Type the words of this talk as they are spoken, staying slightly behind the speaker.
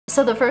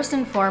So the first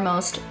and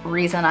foremost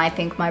reason I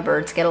think my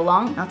birds get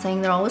along, not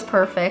saying they're always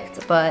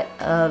perfect, but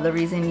the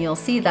reason you'll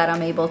see that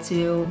I'm able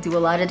to do a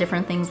lot of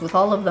different things with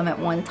all of them at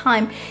one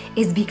time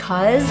is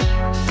because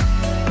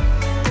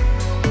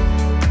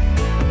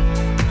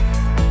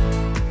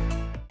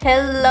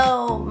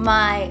hello,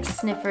 my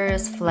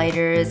sniffers,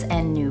 flighters,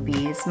 and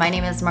newbies. My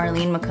name is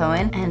Marlene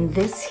McCohen, and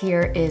this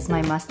here is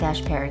my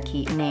mustache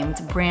parakeet named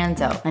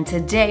Brando. And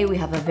today we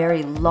have a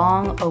very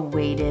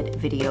long-awaited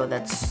video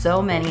that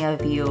so many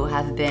of you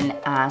have been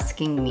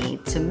asking me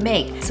to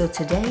make. So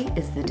today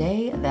is the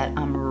day that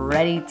I'm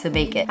ready to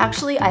make it.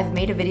 Actually, I've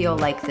made a video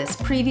like this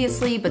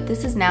previously, but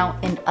this is now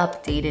an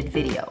updated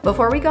video.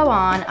 Before we go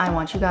on, I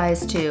want you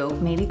guys to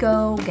maybe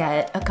go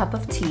get a cup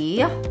of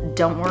tea.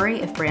 Don't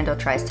worry if Brando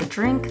tries to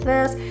drink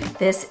this.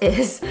 This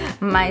is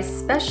my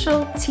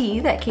special tea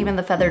that came in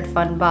the Feathered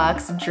Fun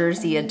Box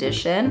Jersey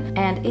edition,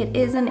 and it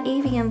is an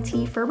avian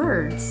tea for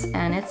birds,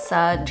 and it's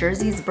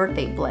Jersey's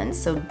birthday blend,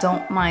 so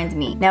don't mind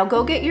me. Now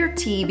go get your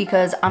tea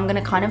because I'm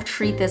gonna kind of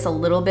treat this a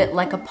little bit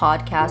like a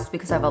podcast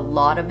because I have a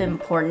lot of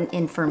important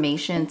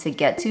information to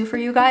get to for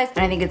you guys,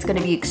 and I think it's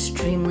gonna be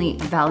extremely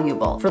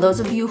valuable. For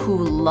those of you who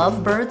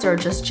love birds or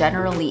just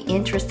generally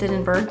interested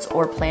in birds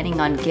or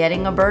planning on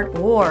getting a bird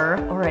or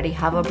already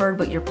have a bird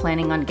but you're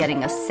planning on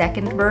getting a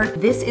second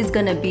bird, this is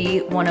gonna be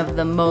one of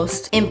the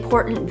most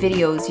important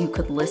videos you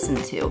could listen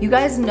to. You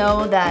guys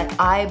know that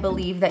I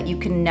believe that you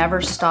can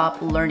never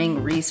stop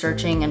learning,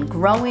 researching, and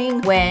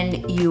growing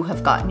when you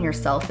have gotten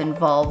yourself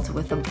involved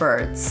with a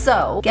bird.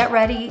 So get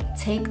ready,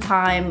 take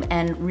time,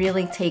 and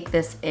really take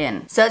this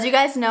in. So as you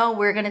guys know,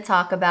 we're gonna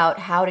talk about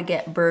how to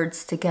get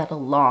birds to get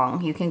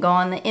along. You can go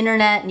on the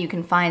internet and you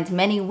can find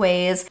many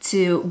ways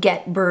to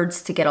get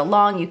birds to get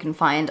along. You can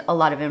find a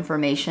lot of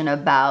information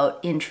about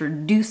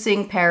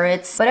introducing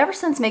parrots. But ever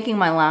since making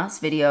my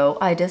last video,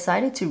 I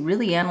decided to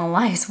really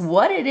analyze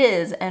what it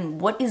is and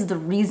what is the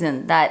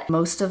reason that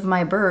most of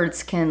my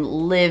birds can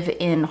live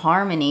in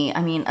harmony.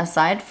 I mean,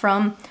 aside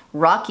from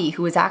Rocky,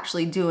 who is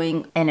actually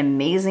doing an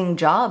amazing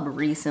job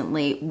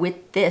recently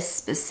with this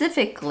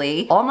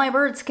specifically, all my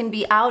birds can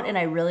be out and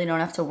I really don't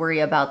have to worry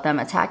about them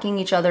attacking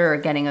each other or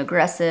getting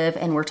aggressive.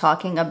 And we're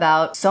talking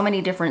about so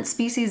many different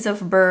species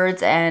of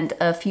birds and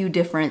a few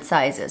different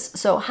sizes.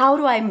 So how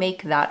do I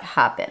make that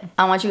happen?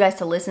 I want you guys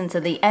to listen to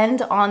the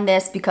end on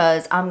this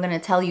because I'm gonna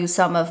tell you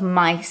some of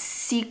my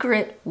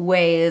secret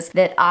ways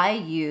that I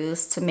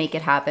use to make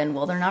it happen.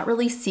 Well, they're not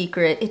really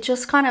secret. It's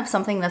just kind of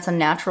something that's a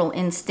natural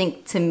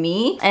instinct to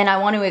me. And I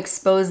want to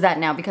expose that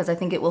now because I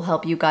think it will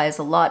help you guys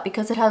a lot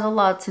because it has a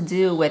lot to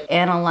do with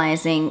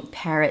analyzing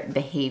parrot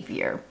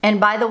behavior. And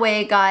by the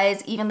way,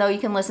 guys, even though you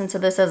can listen to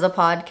this as a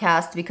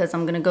podcast because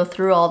I'm going to go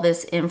through all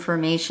this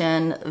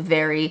information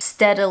very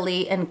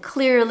steadily and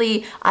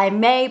clearly, I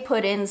may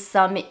put in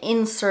some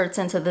inserts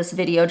into this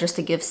video just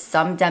to give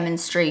some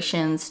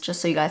demonstrations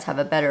just so you guys have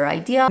a better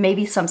idea.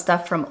 Maybe some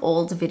stuff from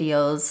old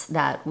videos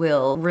that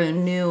will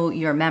renew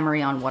your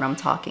memory on what I'm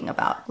talking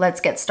about. Let's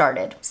get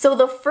started. So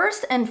the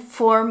first and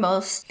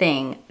foremost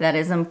thing that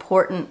is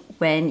important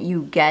when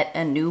you get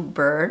a new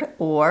bird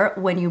or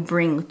when you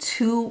bring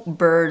two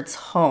birds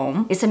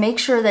home is to make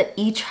sure that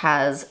each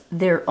has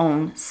their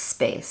own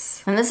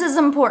space. And this is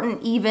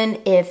important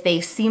even if they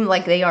seem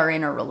like they are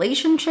in a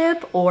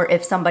relationship or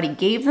if somebody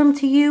gave them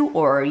to you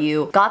or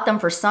you got them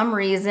for some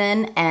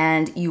reason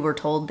and you were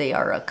told they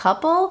are a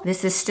couple.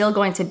 This is still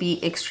going to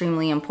be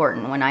extremely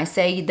important. When I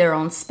say their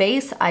own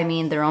space, I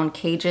mean their own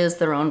cages,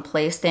 their own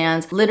play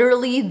stands,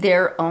 literally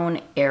their own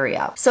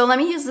area. So let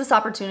me use this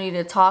opportunity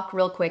to talk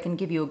real quick and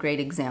give you a great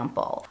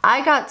example.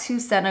 I got two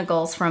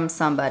Senegals from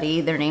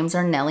somebody. Their names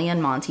are Nellie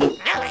and Monty.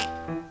 Hi.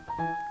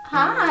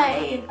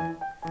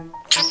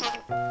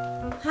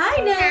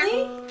 Hi,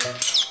 Nellie.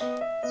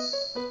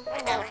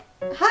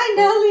 Hi,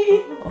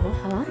 Nellie. Oh,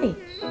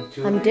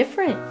 hi. I'm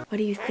different. What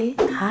do you think?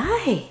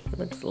 Hi. It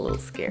looks a little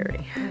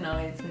scary. No,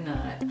 he's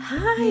not.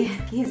 Hi.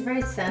 He's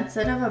very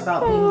sensitive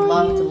about being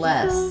loved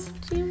less.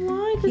 Do you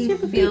mind? He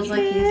feels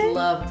like he's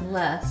loved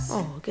less.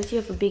 Oh, because you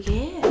have a big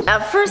head.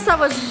 At first I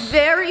was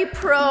very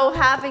pro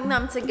having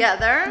them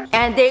together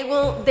and they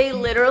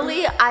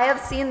literally, I have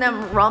seen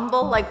them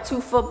rumble like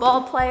two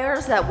football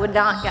players that would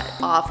not get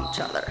off each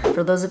other.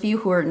 For those of you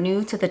who are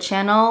new to the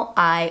channel,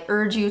 I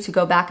urge you to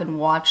go back and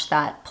watch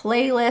that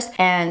playlist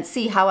and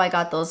see how I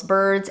got those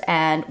birds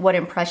and what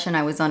impression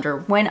I was under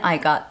when I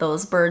got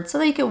those birds so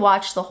that you can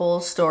watch the whole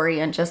story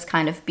and just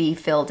kind of be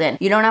filled in.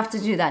 You don't have to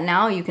do that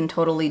now, you can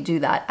totally do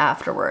that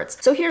afterwards.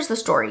 So here's the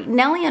story.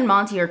 Nellie and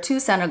Monty are two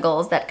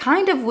Senegals that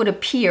kind of would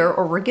appear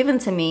or were given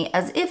to me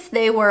as if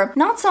they were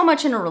not so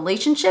much in a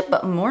relationship,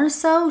 but more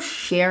so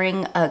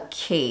sharing a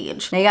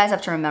cage. Now you guys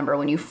have to remember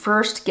when you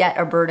first get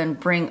a bird and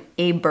bring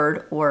a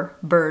bird or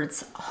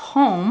birds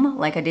home,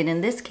 like I did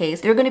in this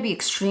case, they're gonna be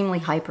extremely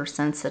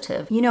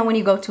hypersensitive. You know, when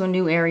you go to a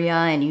new area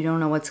and you don't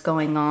know what's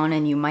going on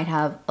and you might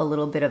have a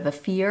little bit of a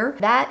fear, fear,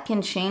 that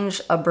can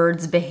change a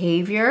bird's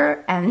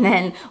behavior. And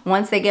then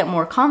once they get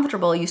more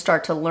comfortable, you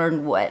start to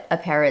learn what a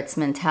parrot's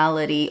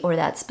mentality or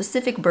that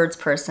specific bird's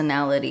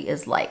personality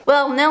is like.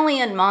 Well, Nellie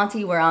and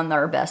Monty were on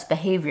their best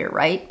behavior,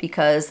 right?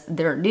 Because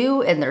they're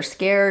new and they're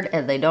scared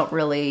and they don't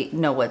really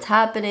know what's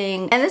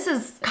happening. And this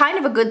is kind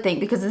of a good thing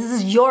because this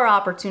is your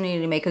opportunity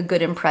to make a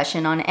good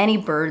impression on any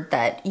bird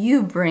that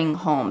you bring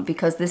home,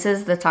 because this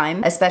is the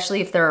time,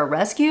 especially if they're a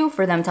rescue,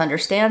 for them to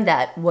understand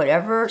that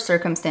whatever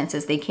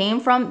circumstances they came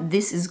from,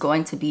 this is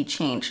going to be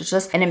changed. It's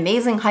just an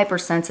amazing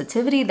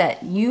hypersensitivity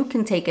that you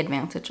can take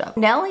advantage of.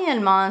 Nellie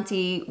and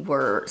Monty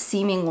were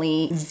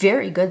seemingly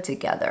very good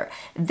together.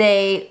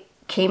 They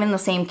came in the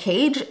same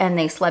cage and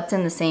they slept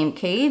in the same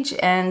cage,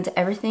 and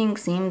everything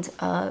seemed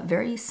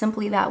very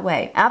simply that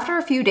way. After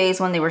a few days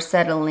when they were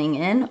settling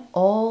in,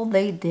 all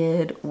they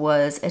did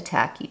was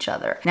attack each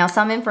other. Now,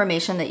 some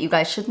information that you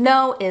guys should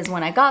know is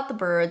when I got the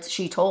birds,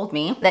 she told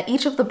me that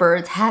each of the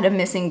birds had a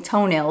missing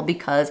toenail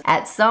because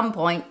at some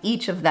point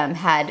each of them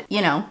had,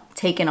 you know,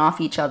 taken off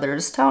each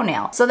other's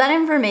toenail. So that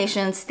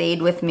information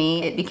stayed with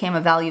me. It became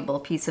a valuable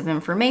piece of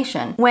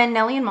information. When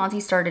Nellie and Monty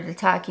started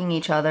attacking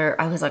each other,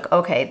 I was like,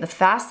 okay, the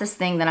fastest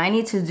thing that I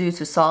need to do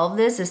to solve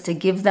this is to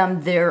give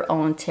them their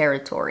own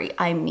territory.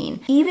 I mean,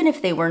 even if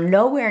they were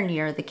nowhere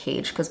near the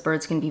cage, because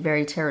birds can be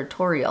very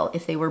territorial,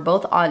 if they were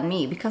both on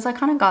me, because I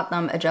kind of got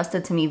them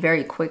adjusted to me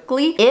very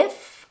quickly,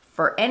 if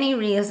for any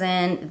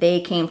reason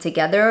they came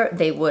together,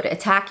 they would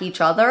attack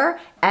each other,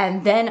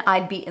 and then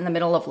I'd be in the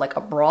middle of like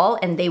a brawl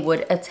and they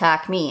would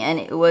attack me, and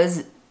it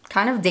was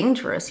kind of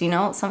dangerous, you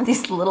know? Some of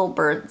these little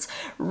birds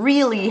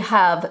really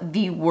have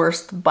the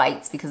worst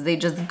bites because they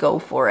just go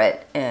for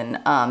it, and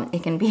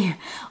it can be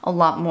a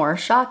lot more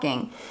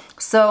shocking.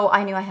 So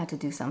I knew I had to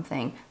do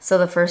something. So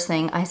the first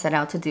thing I set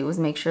out to do was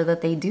make sure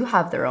that they do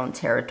have their own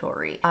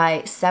territory.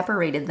 I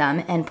separated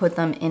them and put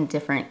them in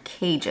different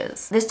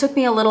cages. This took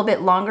me a little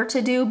bit longer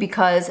to do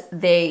because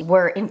they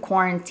were in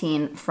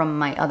quarantine from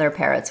my other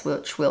parrots,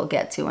 which we'll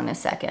get to in a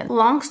second.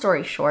 Long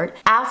story short,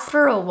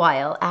 after a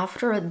while,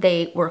 after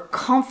they were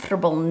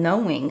comfortable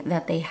knowing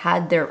that they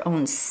had their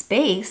own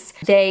space,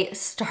 they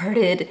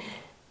started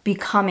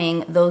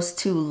becoming those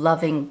two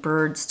loving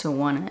birds to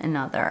one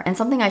another. And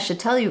something I should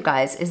tell you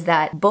guys is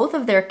that both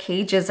of their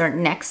cages are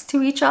next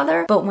to each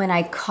other, but when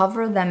I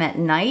cover them at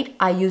night,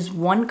 I use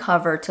one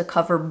cover to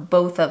cover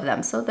both of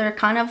them. So they're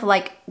kind of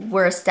like,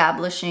 we're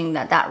establishing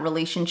that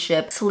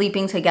relationship,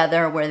 sleeping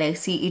together where they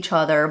see each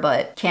other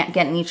but can't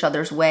get in each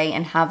other's way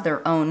and have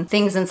their own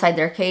things inside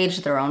their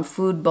cage, their own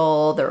food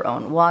bowl, their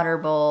own water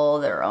bowl,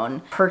 their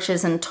own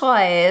perches and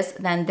toys.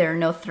 Then they're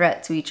no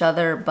threat to each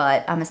other,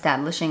 but I'm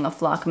establishing a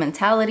flock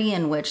mentality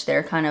in which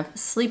they're kind of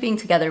sleeping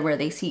together where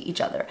they see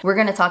each other. We're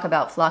going to talk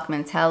about flock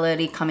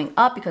mentality coming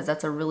up because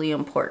that's a really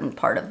important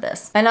part of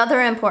this. Another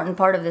important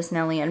part of this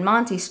Nellie and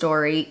Monty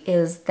story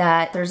is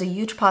that there's a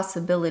huge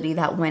possibility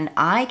that when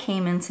I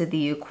came into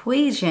the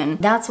equation,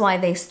 that's why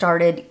they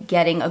started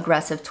getting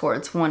aggressive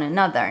towards one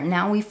another.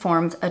 Now we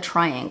formed a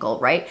triangle,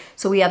 right?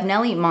 So we have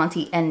Nellie,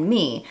 Monty, and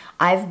me.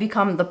 I've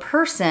become the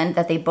person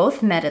that they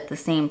both met at the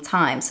same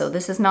time. So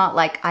this is not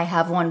like I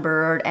have one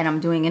bird and I'm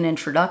doing an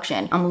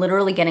introduction. I'm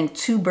literally getting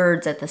two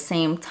birds at the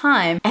same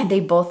time, and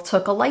they both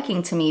took a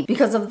liking to me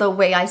because of the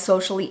way I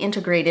socially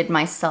integrated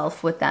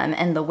myself with them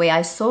and the way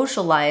I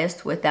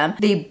socialized with them.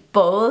 They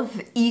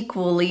both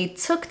equally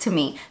took to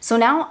me. So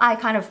now I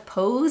kind of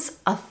pose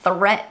a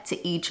threat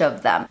to each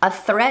of them. A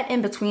threat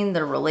in between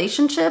the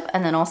relationship,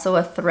 and then also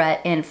a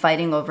threat in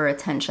fighting over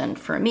attention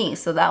for me.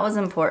 So that was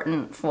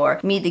important for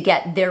me to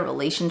get their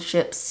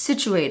relationship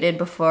situated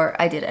before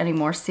I did any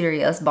more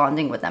serious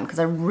bonding with them, because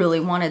I really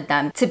wanted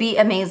them to be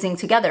amazing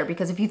together.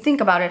 Because if you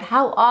think about it,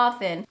 how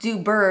often do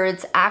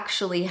birds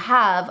actually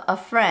have a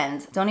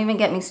friend? Don't even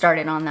get me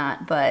started on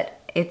that, but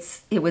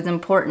it was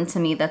important to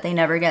me that they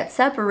never get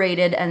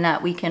separated and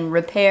that we can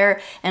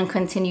repair and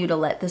continue to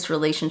let this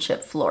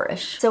relationship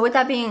flourish. So with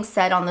that being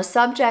said, on the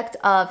subject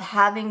of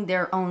having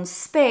their own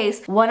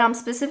space, what I'm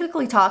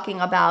specifically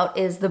talking about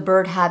is the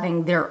bird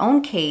having their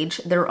own cage,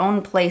 their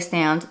own play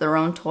stand, their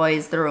own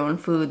toys, their own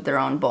food, their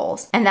own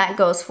bowls. And that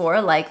goes for,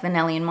 like the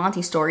Nellie and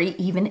Monty story,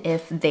 even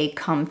if they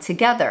come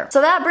together. So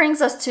that brings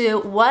us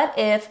to, what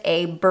if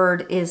a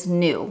bird is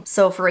new?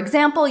 So for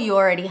example, you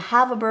already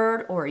have a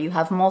bird or you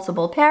have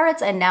multiple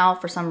parrots, and now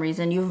for some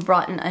reason you've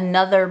brought in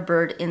another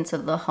bird into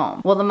the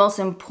home. Well, the most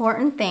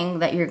important thing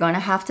that you're going to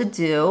have to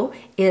do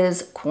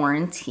is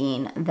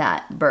quarantine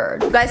that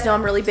bird. You guys know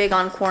I'm really big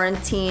on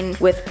quarantine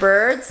with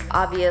birds.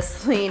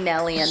 Obviously,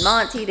 Nellie and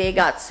Monty, they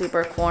got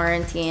super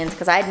quarantined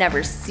because I'd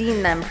never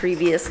seen them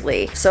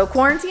previously. So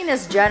quarantine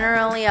is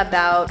generally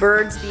about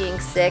birds being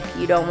sick.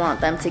 You don't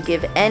want them to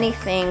give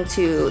anything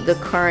to the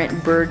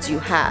current birds you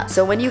have.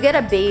 So when you get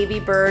a baby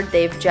bird,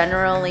 they've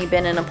generally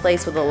been in a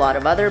place with a lot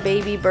of other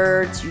baby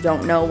birds. You don't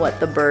don't know what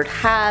the bird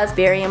has.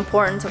 Very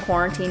important to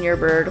quarantine your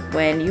bird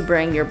when you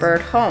bring your bird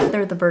home.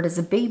 Whether the bird is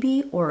a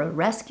baby or a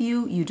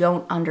rescue, you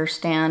don't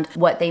understand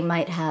what they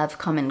might have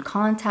come in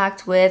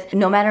contact with.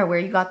 No matter where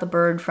you got the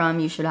bird from,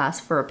 you should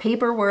ask for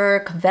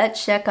paperwork, vet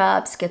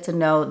checkups, get to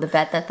know the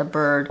vet that the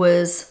bird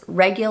was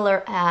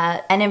regular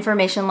at, and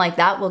information like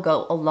that will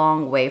go a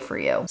long way for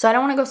you. So I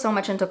don't want to go so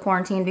much into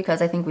quarantine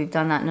because I think we've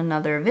done that in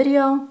another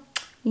video.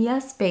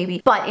 Yes,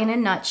 baby. But in a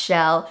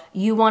nutshell,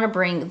 you want to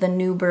bring the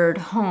new bird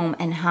home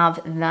and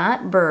have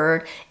that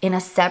bird in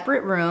a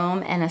separate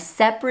room and a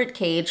separate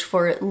cage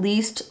for at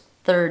least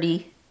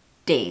 30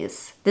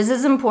 days. This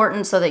is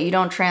important so that you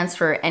don't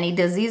transfer any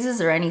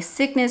diseases or any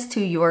sickness to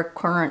your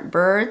current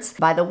birds.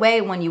 By the way,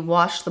 when you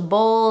wash the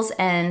bowls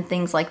and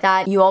things like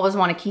that, you always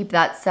want to keep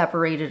that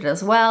separated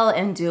as well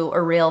and do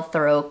a real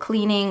thorough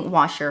cleaning,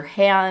 wash your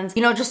hands.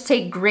 You know, just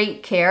take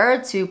great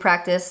care to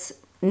practice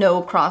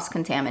no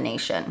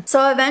cross-contamination.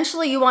 So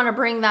eventually you want to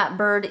bring that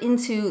bird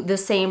into the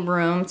same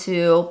room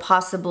to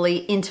possibly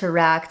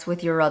interact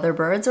with your other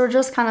birds or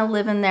just kind of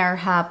live in there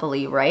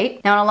happily,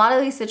 right? Now in a lot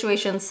of these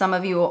situations, some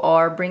of you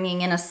are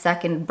bringing in a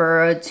second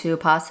bird to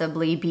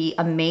possibly be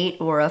a mate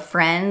or a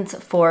friend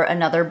for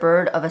another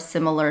bird of a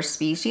similar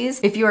species.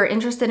 If you are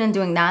interested in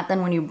doing that,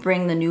 then when you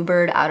bring the new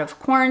bird out of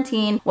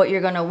quarantine, what you're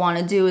going to want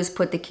to do is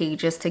put the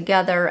cages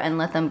together and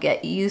let them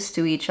get used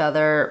to each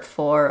other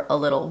for a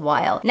little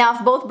while. Now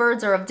if both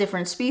birds are of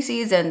different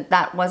species and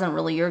that wasn't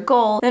really your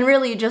goal, then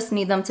really you just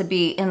need them to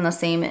be in the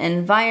same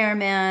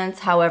environment,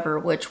 however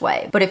which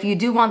way. But if you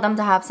do want them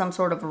to have some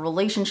sort of a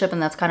relationship and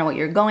that's kind of what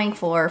you're going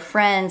for,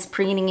 friends,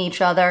 preening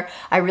each other,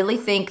 I really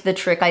think the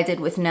trick I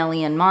did with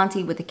Nellie and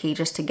Monty with the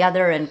cages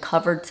together and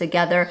covered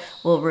together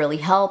will really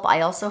help.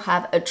 I also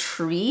have a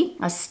tree,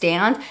 a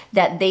stand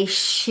that they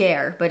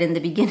share, but in the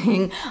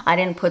beginning I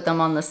didn't put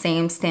them on the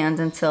same stand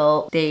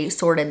until they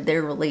sorted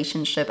their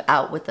relationship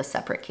out with the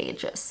separate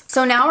cages.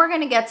 So now we're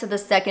going to get to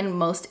the second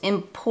most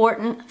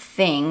important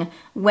thing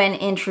when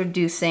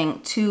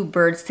introducing two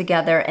birds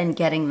together and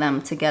getting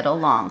them to get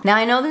along. Now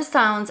I know this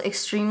sounds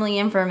extremely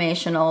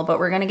informational, but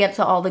we're gonna get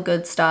to all the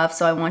good stuff,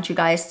 so I want you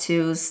guys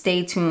to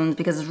stay tuned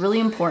because it's really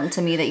important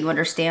to me that you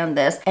understand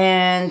this.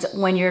 And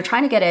when you're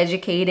trying to get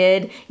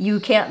educated, you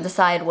can't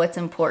decide what's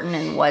important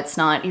and what's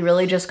not. You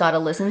really just gotta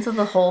listen to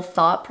the whole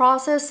thought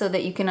process so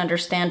that you can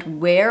understand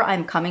where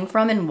I'm coming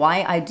from and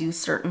why I do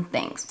certain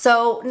things.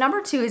 So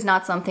number two is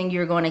not something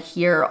you're going to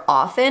hear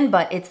often,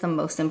 but it's the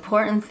most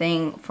important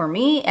thing for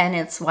me, and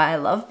it's why I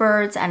love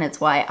birds and it's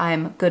why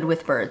I'm good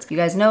with birds. You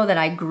guys know that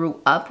I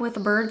grew up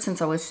with birds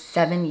since I was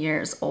 7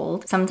 years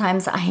old.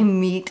 Sometimes I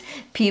meet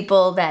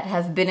people that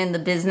have been in the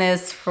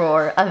business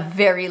for a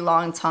very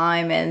long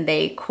time and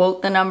they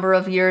quote the number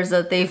of years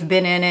that they've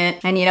been in it.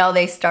 And you know,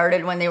 they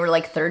started when they were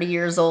like 30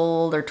 years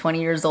old or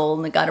 20 years old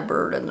and they got a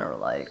bird and they're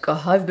like,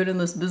 oh, I've been in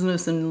this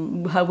business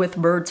and with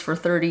birds for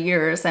 30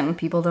 years. And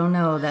people don't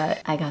know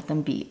that I got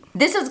them beat.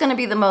 This is gonna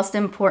be the most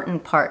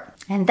important part.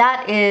 And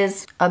that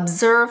is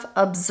observe,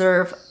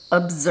 observe,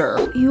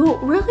 observe. You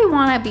really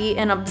want to be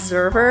an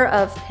observer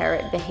of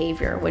parrot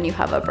behavior when you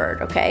have a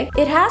bird, okay?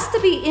 It has to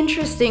be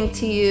interesting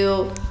to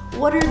you.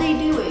 What are they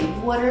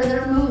doing? What are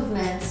their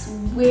movements?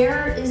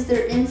 Where is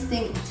their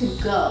instinct to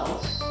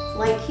go?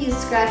 Like he's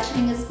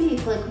scratching his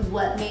beak, like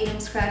what made him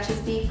scratch his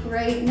beak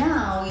right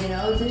now? You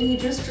know, did he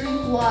just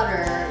drink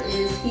water?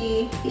 Is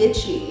he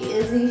itchy?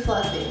 Is he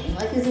fluffing?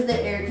 Like, is it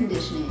the air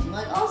conditioning?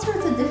 Like all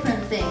sorts of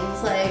different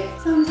things. Like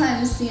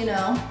sometimes, you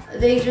know,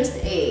 they just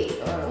ate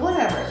or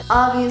whatever.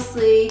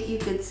 Obviously, you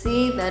could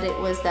see that it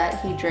was that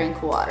he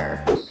drank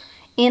water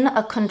in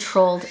a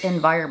controlled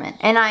environment.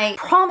 And I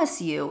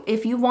promise you,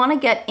 if you want to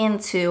get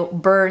into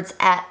birds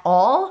at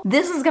all,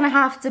 this is gonna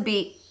have to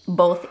be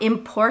both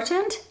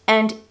important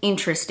and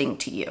interesting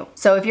to you.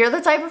 So if you're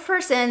the type of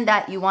person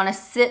that you want to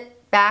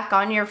sit back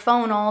on your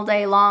phone all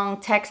day long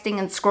texting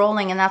and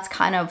scrolling and that's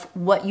kind of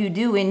what you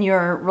do in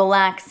your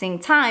relaxing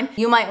time,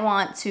 you might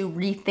want to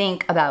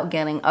rethink about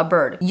getting a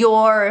bird.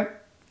 Your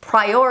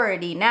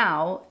priority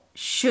now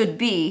should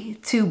be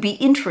to be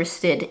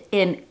interested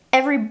in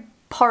every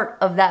part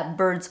of that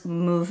bird's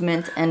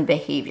movement and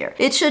behavior.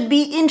 It should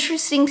be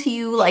interesting to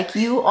you like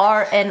you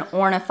are an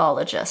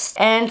ornithologist.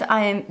 And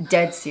I am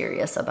dead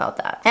serious about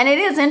that. And it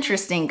is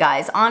interesting,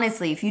 guys.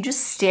 Honestly, if you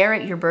just stare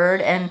at your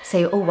bird and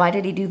say, oh, why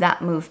did he do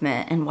that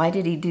movement? And why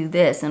did he do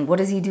this? And what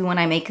does he do when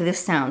I make this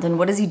sound? And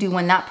what does he do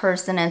when that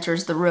person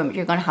enters the room?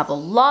 You're gonna have a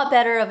lot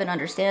better of an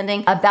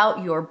understanding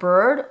about your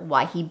bird,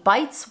 why he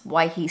bites,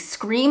 why he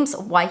screams,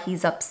 why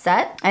he's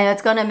upset. And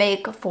it's gonna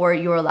make for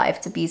your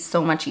life to be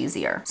so much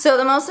easier. So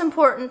the most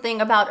important thing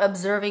about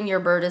observing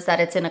your bird is that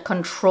it's in a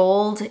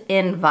controlled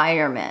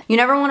environment. You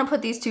never want to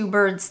put these two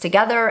birds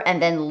together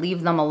and then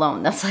leave them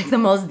alone. That's like the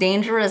most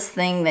dangerous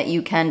thing that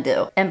you can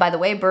do. And by the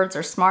way, birds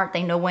are smart.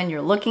 They know when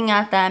you're looking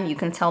at them. You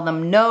can tell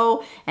them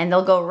no, and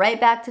they'll go right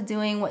back to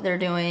doing what they're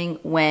doing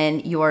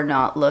when you're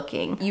not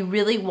looking. You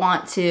really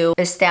want to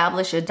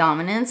establish a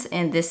dominance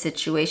in this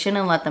situation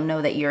and let them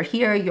know that you're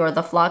here, you're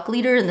the flock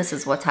leader, and this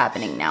is what's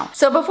happening now.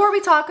 So before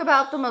we talk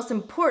about the most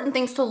important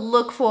things to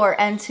look for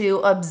and to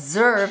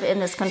observe in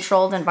this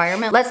controlled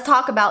environment, let's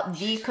talk about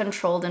the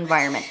controlled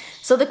environment.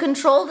 So the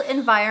controlled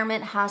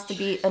environment has to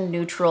be a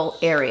neutral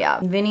area.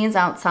 Vinny is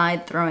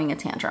outside throwing a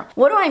tantrum.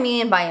 What do I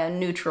mean by a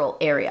neutral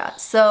area?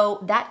 So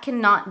that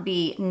cannot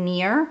be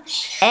near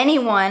any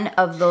one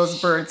of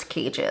those birds'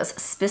 cages,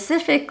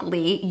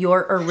 specifically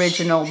your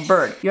original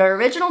bird. Your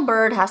original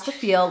bird has to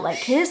feel like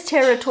his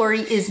territory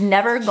is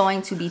never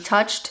going to be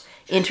touched,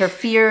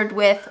 interfered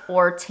with,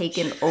 or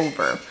taken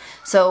over.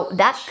 So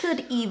that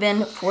could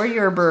even, for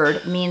your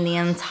bird, mean the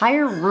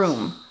entire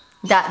room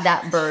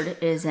that bird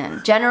is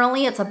in.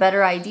 Generally, it's a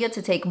better idea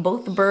to take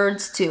both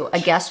birds to a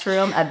guest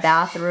room, a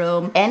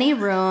bathroom, any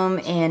room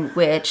in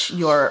which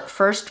your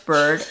first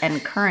bird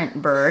and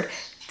current bird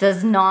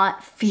does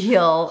not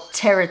feel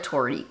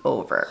territory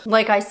over.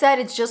 Like I said,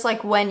 it's just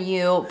like when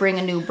you bring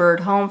a new bird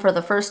home for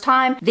the first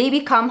time, they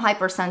become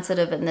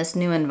hypersensitive in this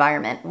new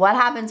environment. What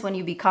happens when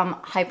you become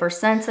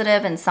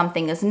hypersensitive and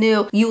something is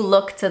new? You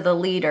look to the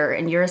leader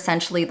and you're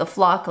essentially the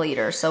flock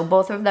leader. So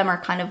both of them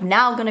are kind of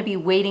now gonna be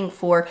waiting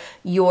for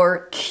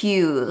your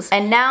cues.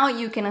 And now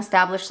you can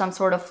establish some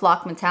sort of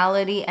flock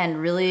mentality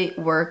and really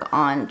work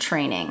on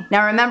training.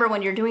 Now remember,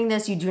 when you're doing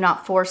this, you do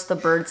not force the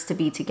birds to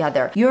be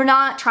together. You're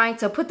not trying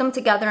to put them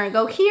together and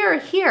go here,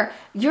 here.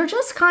 You're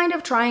just kind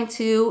of trying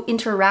to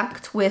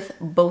interact with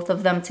both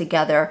of them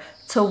together,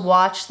 to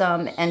watch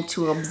them and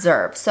to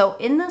observe. So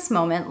in this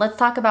moment, let's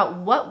talk about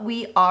what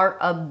we are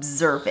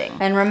observing.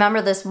 And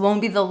remember, this won't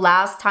be the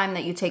last time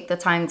that you take the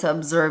time to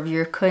observe.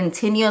 You're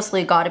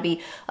continuously got to be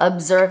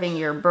observing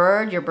your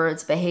bird, your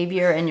bird's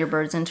behavior, and your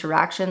bird's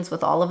interactions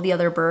with all of the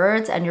other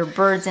birds, and your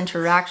bird's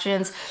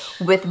interactions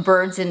with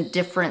birds in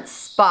different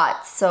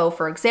spots. So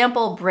for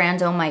example,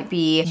 Brando might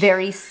be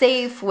very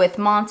safe with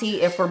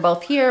Monty if we're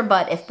both here,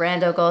 but if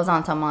Brando goes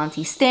onto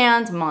Monty's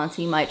stand,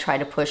 Monty might try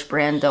to push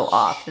Brando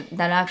off.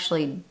 That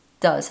actually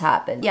does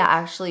happen. Yeah,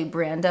 actually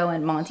Brando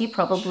and Monty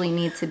probably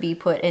need to be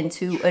put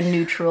into a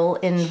neutral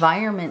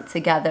environment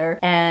together,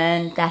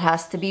 and that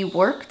has to be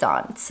worked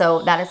on.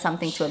 So that is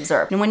something to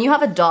observe. And when you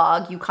have a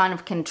dog, you kind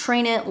of can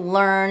train it,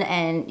 learn,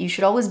 and you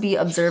should always be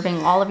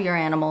observing all of your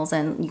animals,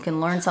 and you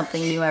can learn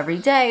something new every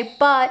day.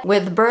 But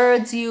with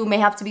birds, you may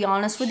have to be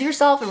honest with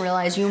yourself and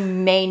realize you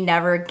may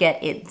never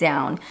get it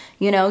down.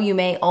 You know, you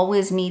may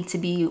always need to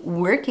be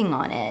working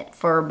on it.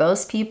 For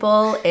most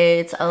people,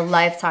 it's a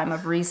lifetime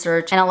of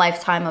research and a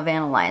lifetime of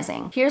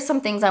analyzing. Here's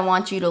some things I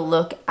want you to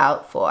look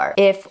out for.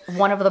 If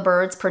one of the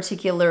birds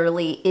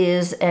particularly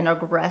is an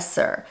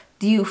aggressor,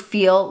 do you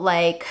feel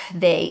like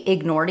they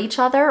ignored each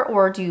other,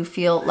 or do you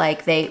feel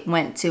like they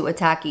went to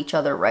attack each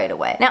other right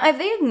away? Now, if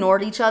they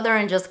ignored each other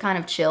and just kind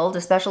of chilled,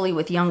 especially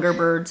with younger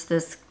birds,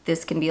 this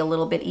can be a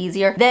little bit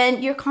easier,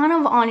 then you're kind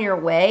of on your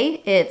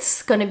way.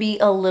 It's gonna be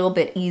a little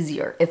bit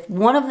easier. If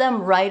one of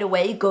them right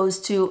away goes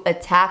to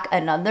attack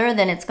another,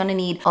 then it's gonna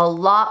need a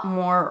lot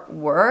more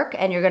work,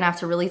 and you're gonna have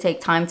to really take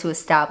time to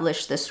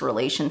establish this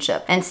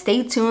relationship. And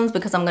stay tuned,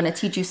 because I'm gonna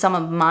teach you some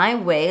of my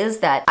ways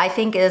that I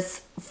think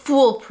is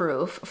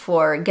foolproof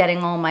for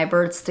getting all my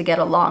birds to get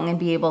along and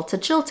be able to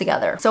chill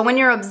together. So when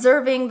you're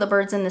observing the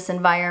birds in this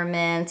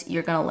environment,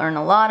 you're gonna learn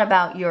a lot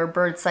about your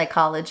bird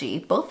psychology,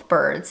 both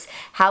birds,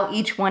 how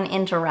each one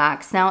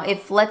interacts. Now,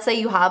 if let's say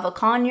you have a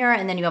conure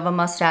and then you have a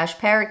mustache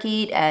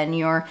parakeet and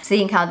you're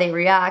seeing how they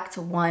react,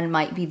 one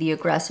might be the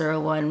aggressor,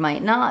 one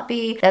might not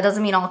be. That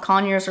doesn't mean all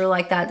conures are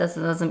like that. That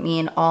doesn't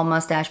mean all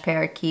mustache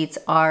parakeets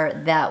are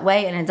that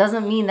way. And it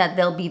doesn't mean that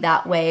they'll be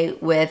that way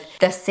with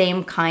the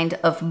same kind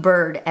of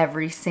bird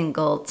every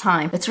single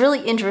time. It's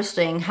really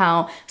interesting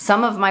how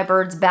some of my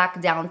birds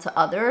back down to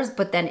others,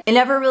 but then it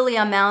never really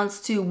amounts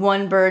to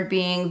one bird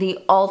being the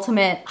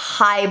ultimate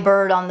high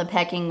bird on the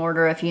pecking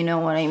order, if you know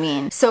what I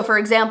mean. So for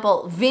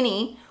example,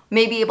 Vinny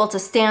may be able to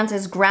stand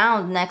his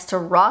ground next to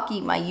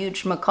Rocky, my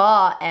huge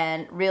macaw,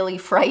 and really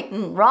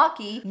frighten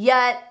Rocky,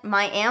 yet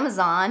my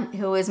Amazon,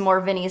 who is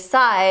more Vinny's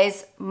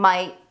size,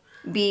 might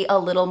be a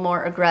little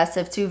more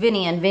aggressive to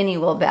Vinny, and Vinny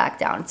will back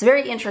down. It's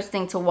very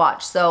interesting to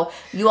watch. So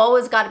you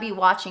always got to be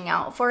watching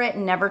out for it.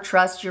 Never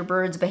trust your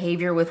bird's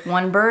behavior with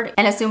one bird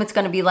and assume it's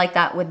going to be like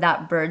that with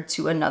that bird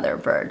to another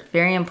bird.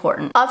 Very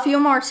important. A few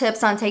more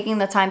tips on taking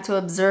the time to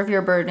observe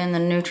your bird in the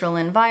neutral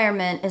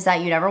environment is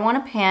that you never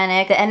want to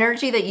panic. The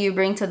energy that you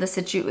bring to the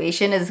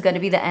situation is going to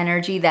be the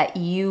energy that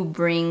you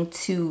bring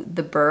to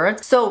the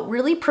bird. So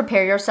really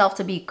prepare yourself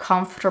to be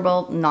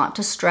comfortable, not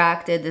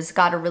distracted. This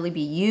got to really be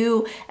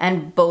you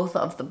and both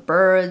of the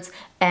birds.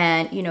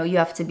 And you know, you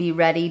have to be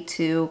ready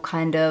to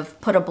kind of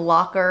put a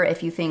blocker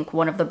if you think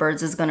one of the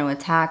birds is going to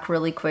attack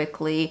really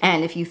quickly.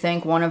 And if you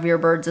think one of your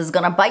birds is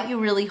going to bite you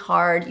really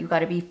hard, you got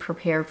to be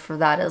prepared for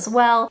that as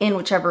well, in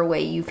whichever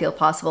way you feel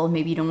possible.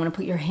 Maybe you don't want to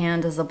put your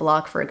hand as a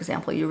block, for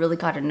example. You really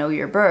got to know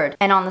your bird.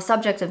 And on the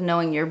subject of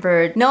knowing your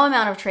bird, no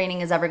amount of training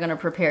is ever going to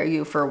prepare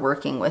you for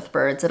working with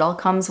birds. It all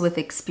comes with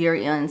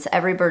experience.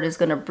 Every bird is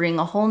going to bring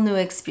a whole new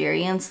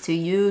experience to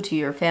you, to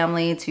your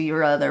family, to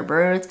your other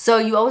birds. So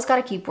you always got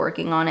to keep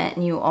working on it,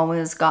 and you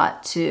always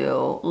got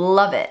to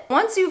love it.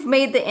 Once you've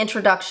made the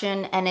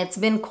introduction and it's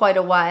been quite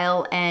a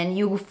while and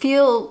you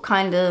feel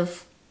kind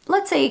of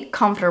let's say,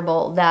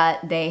 comfortable,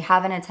 that they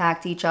haven't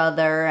attacked each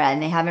other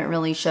and they haven't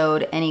really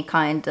showed any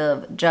kind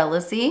of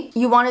jealousy,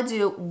 you want to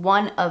do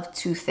one of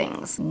two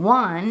things.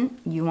 One,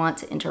 you want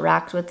to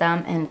interact with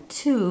them, and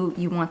two,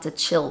 you want to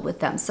chill with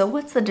them. So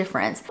what's the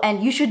difference?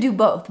 And you should do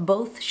both.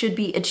 Both should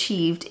be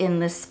achieved in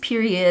this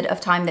period of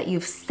time that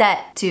you've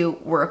set to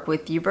work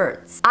with your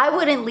birds. I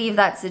wouldn't leave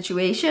that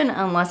situation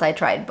unless I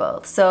tried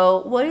both.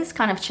 So what is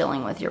kind of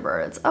chilling with your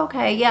birds?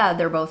 Okay, yeah,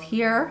 they're both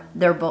here,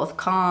 they're both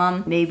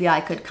calm. Maybe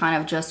I could kind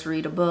of just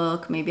read a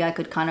book, maybe I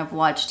could kind of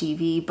watch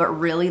TV, but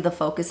really the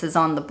focus is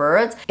on the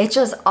birds. It's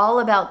just all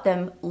about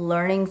them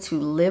learning to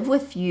live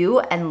with you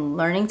and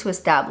learning to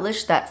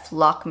establish that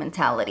flock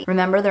mentality.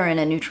 Remember, they're in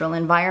a neutral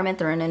environment,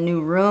 they're in a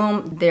new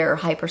room, they're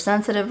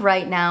hypersensitive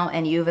right now,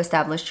 and you've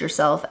established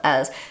yourself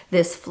as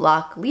this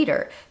flock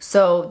leader.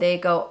 So they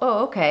go,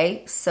 oh,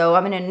 okay, so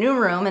I'm in a new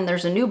room and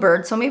there's a new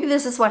bird, so maybe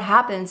this is what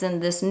happens in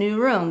this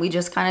new room. We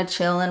just kind of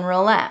chill and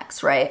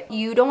relax, right?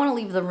 You don't want to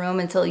leave the room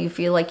until you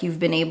feel like you've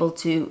been able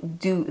to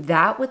do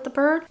that with the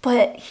bird.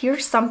 But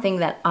here's something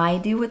that I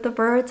do with the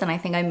birds, and I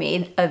think I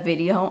made a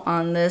video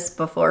on this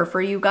before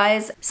for you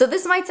guys. So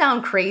this might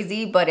sound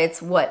crazy, but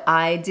it's what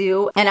I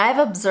do. And I've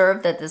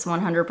observed that this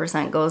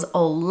 100% goes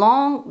a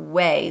long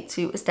way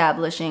to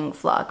establishing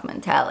flock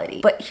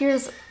mentality. But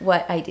here's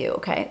what I do,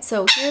 okay?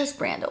 So here's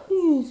Brando.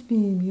 Yes,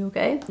 baby,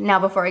 okay? Now,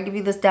 before I give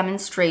you this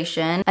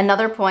demonstration,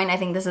 another point, I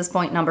think this is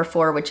point number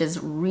 4, which is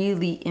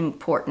really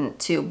important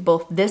to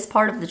both this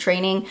part of the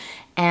training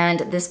and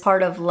this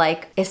part of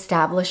like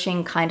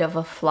establishing kind of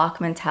a flock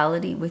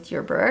mentality with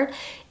your bird,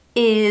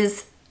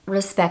 is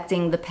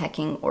respecting the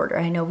pecking order.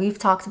 I know we've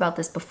talked about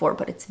this before,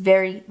 but it's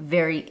very,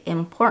 very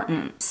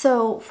important.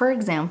 So for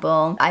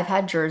example, I've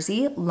had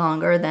Jersey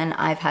longer than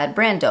I've had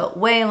Brando,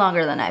 way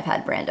longer than I've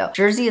had Brando.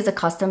 Jersey is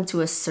accustomed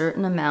to a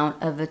certain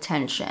amount of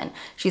attention.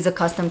 She's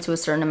accustomed to a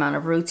certain amount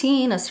of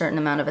routine, a certain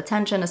amount of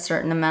attention, a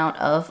certain amount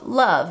of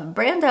love.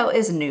 Brando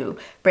is new.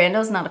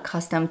 Brando's not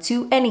accustomed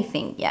to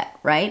anything yet,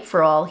 right?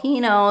 For all he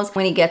knows,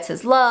 when he gets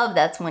his love,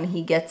 that's when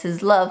he gets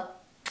his love.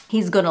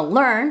 He's gonna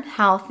learn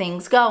how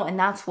things go, and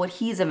that's what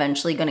he's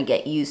eventually gonna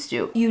get used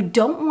to. You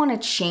don't wanna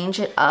change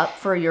it up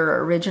for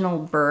your original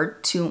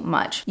bird too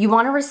much. You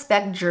wanna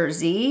respect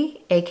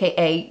Jersey,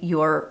 AKA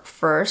your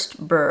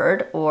first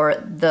bird, or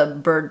the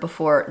bird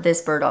before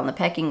this bird on the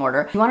pecking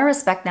order. You wanna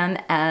respect them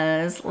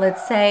as,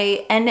 let's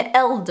say, an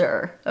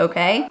elder,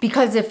 okay?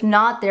 Because if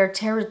not, their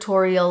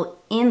territorial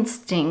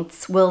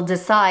instincts will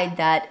decide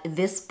that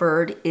this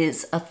bird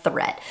is a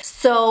threat.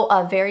 So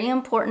a very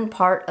important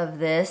part of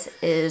this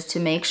is to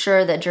make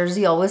sure that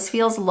Jersey always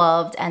feels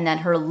loved, and that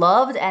her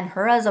loved and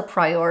her as a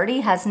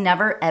priority has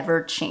never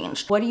ever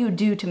changed. What do you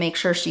do to make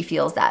sure she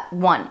feels that?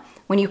 1,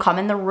 when you come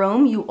in the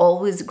room, you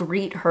always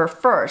greet her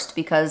first,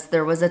 because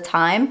there was a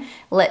time,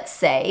 let's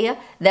say,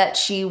 that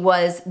she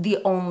was the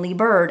only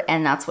bird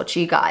and that's what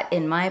she got.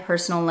 In my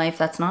personal life,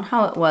 that's not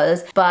how it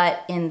was.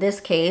 But in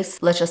this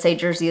case, let's just say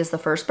Jersey is the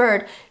first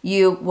bird,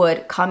 you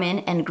would come in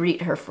and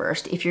greet her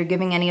first. If you're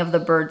giving any of the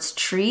birds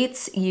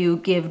treats, you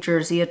give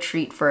Jersey a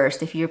treat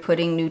first. If you're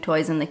putting new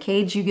toys in the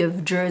cage, you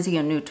give Jersey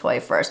a new toy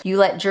first. You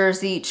let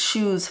Jersey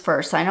choose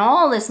first. I know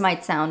all this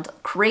might sound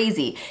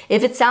crazy.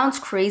 If it sounds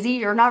crazy,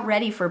 you're not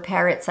ready for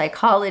parrot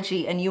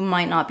psychology, and you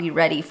might not be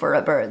ready for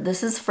a bird.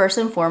 This is first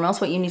and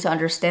foremost what you need to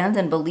understand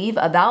and believe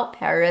about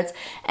parrots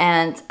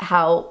and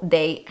how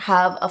they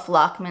have a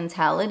flock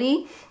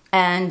mentality,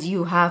 and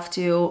you have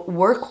to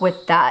work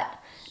with that,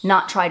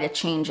 not try to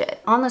change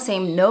it. On the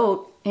same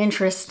note,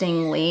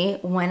 interestingly,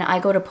 when I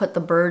go to put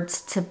the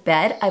birds to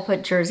bed, I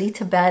put Jersey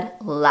to bed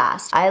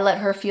last. I let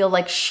her feel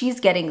like she's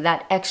getting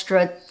that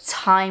extra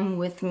time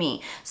with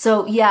me.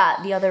 So yeah,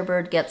 the other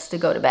bird gets to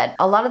go to bed.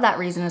 A lot of that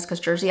reason is because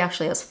Jersey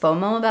actually has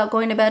FOMO about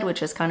going to bed,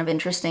 which is kind of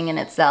interesting in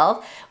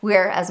itself,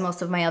 whereas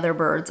most of my other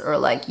birds are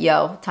like,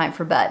 yo, time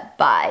for bed,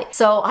 bye.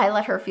 So I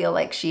let her feel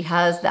like she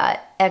has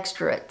that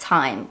extra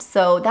time.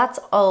 So that's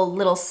a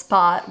little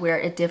spot where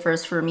it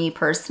differs for me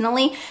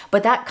personally,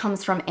 but that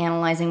comes from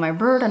analyzing my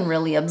bird and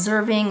really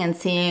observing and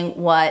seeing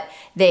what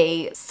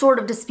they sort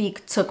of to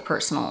speak took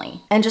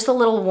personally. And just a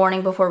little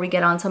warning before we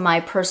get onto my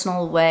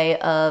personal way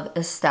of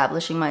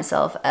establishing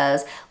myself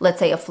as, let's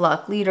say, a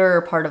flock leader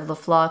or part of the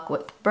flock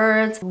with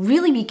birds.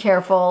 Really be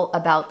careful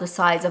about the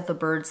size of the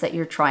birds that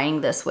you're trying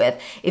this with.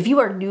 If you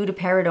are new to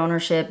parrot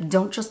ownership,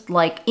 don't just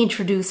like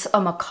introduce a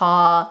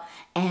macaw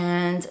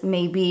and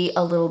maybe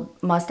a little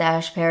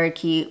mustache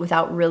parakeet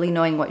without really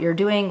knowing what you're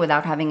doing,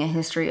 without having a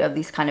history of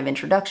these kind of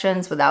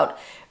introductions, without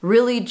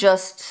really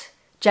just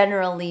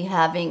generally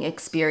having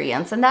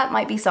experience. And that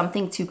might be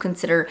something to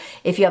consider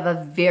if you have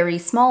a very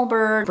small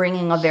bird,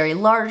 bringing a very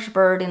large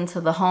bird into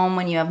the home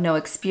when you have no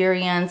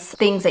experience,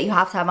 things that you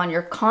have to have on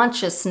your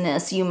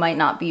consciousness you might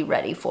not be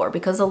ready for,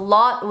 because a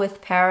lot with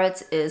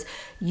parrots is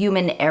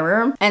human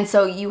error. And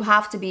so you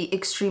have to be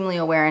extremely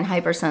aware and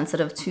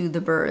hypersensitive to the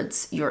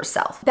birds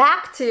yourself.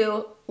 Back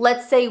to,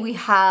 let's say we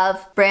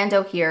have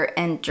Brando here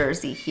and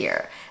Jersey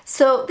here.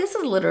 So this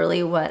is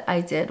literally what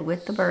I did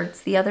with the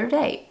birds the other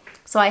day.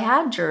 So I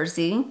had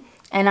Jersey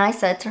And I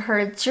said to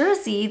her,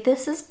 Jersey,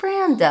 this is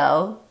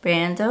Brando.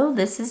 Brando,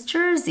 this is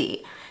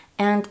Jersey.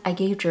 And I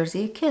gave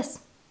Jersey a kiss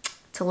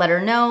to let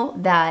her know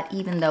that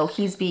even though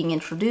he's being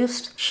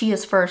introduced, she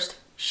is first.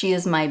 She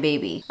is my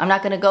baby. I'm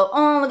not gonna go,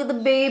 oh, look at the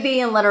baby,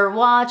 and let her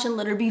watch and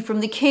let her be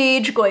from the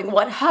cage going,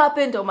 what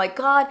happened? Oh my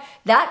God.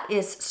 That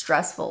is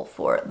stressful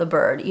for the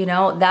bird, you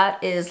know?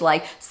 That is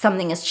like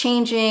something is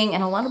changing,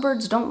 and a lot of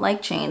birds don't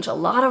like change. A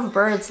lot of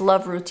birds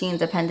love routine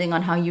depending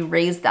on how you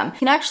raise them. You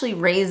can actually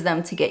raise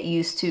them to get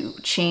used to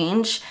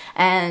change,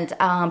 and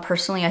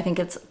personally, I think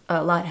it's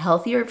a lot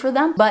healthier for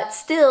them. But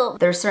still,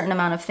 there's a certain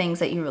amount of things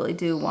that you really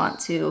do want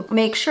to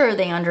make sure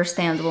they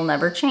understand will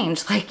never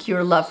change, like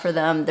your love for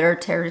them, their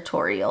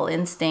territorial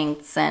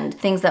instincts, and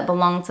things that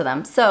belong to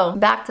them. So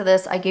back to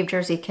this, I gave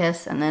Jersey a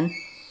kiss, and then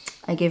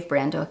I gave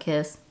Brando a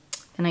kiss,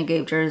 then I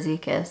gave Jersey a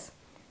kiss,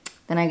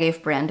 then I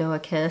gave Brando a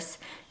kiss,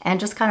 and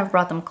just kind of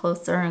brought them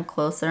closer and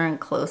closer and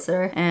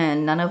closer,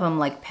 and none of them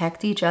like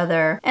pecked each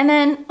other. And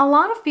then a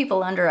lot of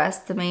people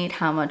underestimate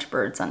how much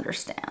birds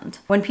understand.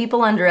 When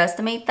people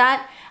underestimate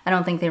that, I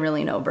don't think they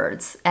really know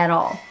birds at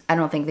all. I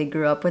don't think they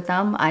grew up with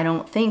them. I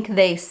don't think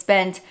they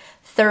spent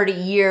 30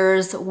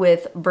 years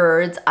with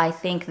birds. I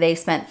think they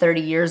spent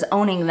 30 years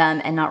owning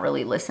them and not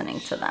really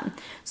listening to them.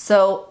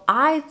 So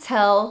I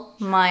tell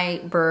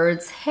my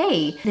birds,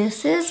 hey,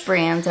 this is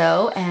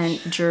Brando, and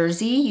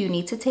Jersey, you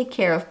need to take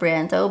care of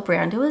Brando.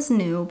 Brando is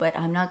new, but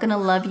I'm not gonna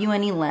love you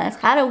any less.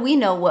 How do we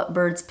know what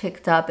birds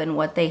picked up and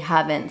what they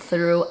haven't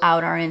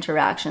throughout our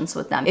interactions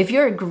with them? If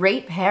you're a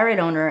great parrot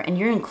owner and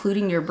you're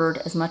including your bird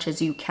as much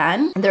as you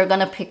can, they're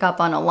gonna pick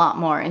up on a lot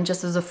more. And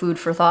just as a food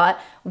for thought,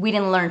 we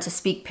didn't learn to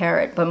speak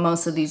parrot, but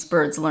most of these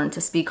birds learn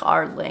to speak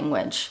our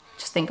language.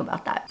 Just think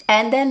about that.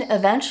 And then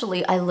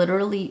eventually I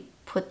literally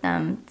put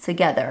them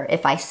together.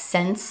 If I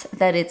sense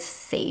that it's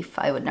safe,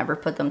 I would never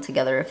put them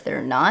together if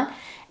they're not.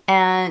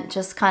 And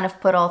just kind of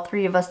put all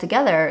three of us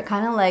together,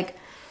 kind of like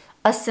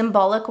a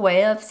symbolic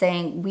way of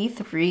saying we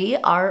three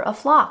are a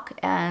flock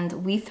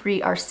and we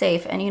three are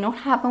safe. And you know what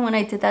happened when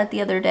I did that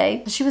the other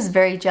day? She was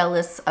very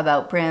jealous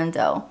about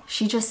Brando.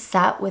 She just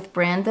sat with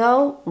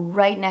Brando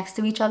right next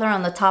to each other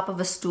on the top of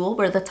a stool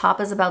where the top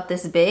is about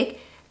this big.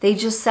 They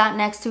just sat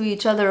next to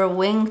each other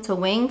wing to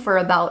wing for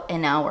about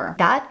an hour.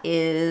 That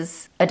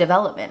is a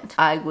development.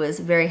 I was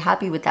very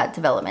happy with that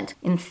development.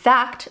 In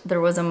fact,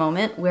 there was a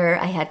moment where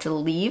I had to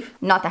leave,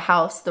 not the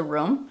house, the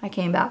room. I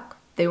came back.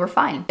 They were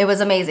fine. It was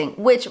amazing.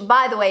 Which,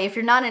 by the way, if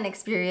you're not an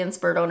experienced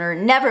bird owner,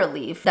 never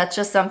leave. That's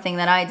just something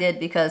that I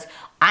did because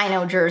I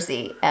know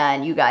Jersey,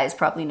 and you guys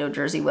probably know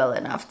Jersey well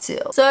enough too.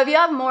 So if you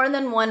have more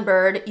than one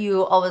bird,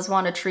 you always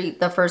want to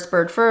treat the first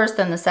bird first,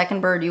 then the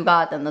second bird you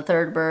got, then the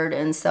third bird,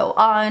 and so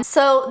on.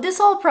 So this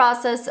whole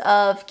process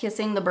of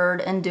kissing the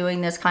bird and doing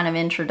this kind of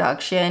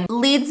introduction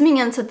leads me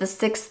into the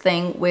sixth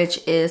thing, which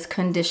is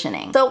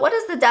conditioning. So what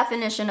is the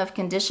definition of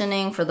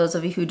conditioning for those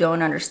of you who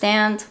don't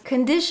understand?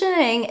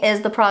 Conditioning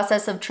is the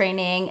process of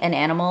training an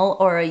animal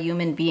or a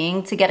human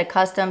being to get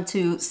accustomed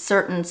to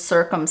certain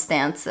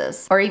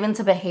circumstances or even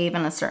to behave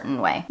in a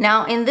certain way.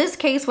 Now, in this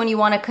case, when you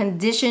want to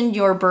condition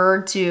your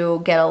bird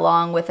to get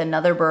along with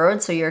another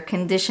bird, so you're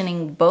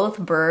conditioning both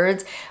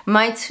birds,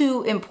 my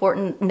two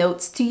important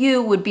notes to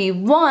you would be,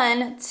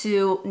 one,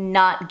 to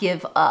not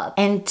give up.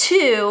 And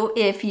two,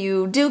 if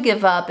you do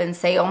give up and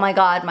say, oh my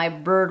God, my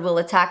bird will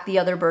attack the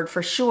other bird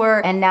for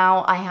sure, and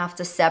now I have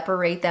to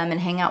separate them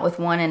and hang out with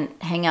one and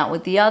hang out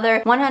with the other,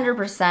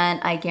 100%,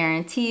 I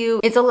guarantee you,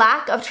 it's a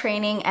lack of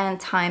training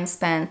and time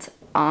spent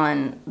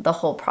on the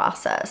whole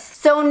process.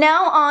 So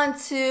now on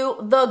to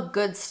the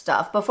good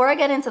stuff. Before I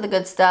get into the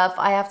good stuff,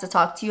 I have to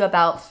talk to you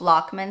about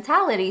flock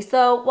mentality.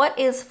 So what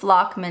is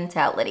flock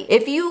mentality?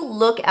 If you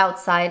look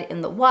outside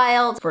in the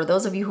wild, for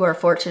those of you who are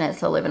fortunate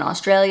to live in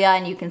Australia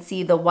and you can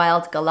see the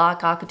wild Galah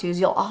cockatoos,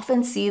 you'll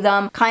often see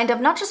them kind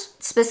of not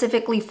just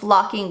specifically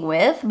flocking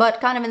with, but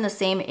kind of in the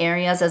same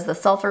areas as the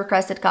Sulfur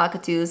crested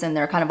cockatoos, and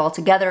they're kind of all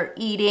together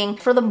eating.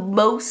 For the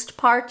most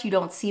part, you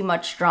don't see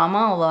much drama,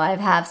 although I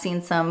have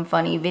seen some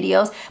funny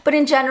videos. But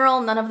in general,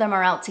 none of them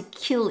are out to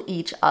kill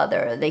each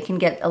other. They can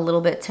get a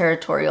little bit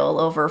territorial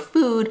over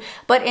food,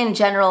 but in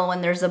general,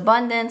 when there's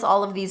abundance,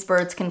 all of these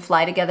birds can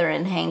fly together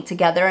and hang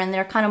together, and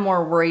they're kind of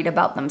more worried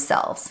about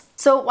themselves.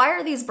 So why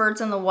are these birds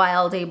in the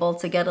wild able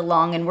to get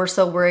along and we're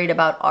so worried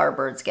about our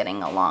birds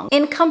getting along?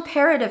 In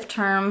comparative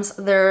terms,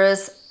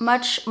 there's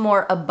much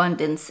more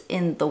abundance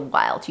in the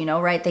wild, you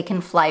know, right? They can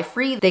fly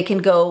free, they can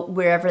go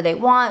wherever they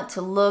want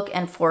to look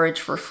and forage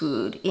for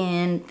food.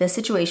 In the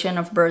situation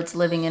of birds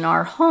living in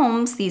our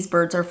homes, these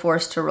birds are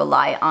forced to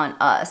rely on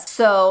us.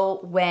 So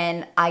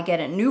when I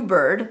get a new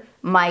bird,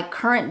 my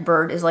current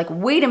bird is like,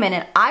 wait a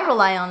minute, I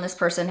rely on this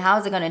person, how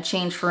is it gonna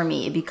change for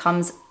me? It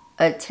becomes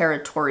a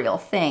territorial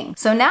thing.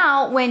 So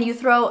now when you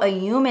throw a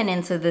human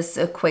into this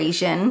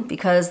equation,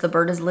 because the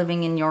bird is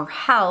living in your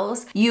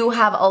house, you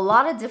have a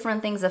lot of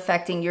different things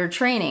affecting your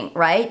training,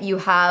 right? You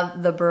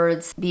have the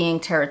birds being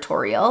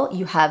territorial,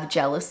 you have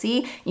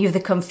jealousy, you have the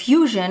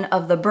confusion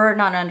of the bird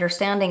not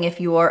understanding if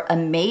you are a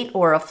mate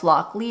or a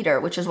flock leader,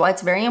 which is why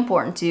it's very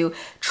important to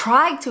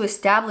try to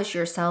establish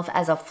yourself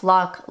as a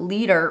flock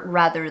leader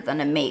rather than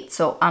a mate.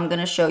 So I'm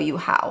gonna show you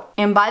how.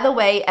 And by the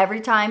way,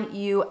 every time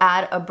you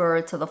add a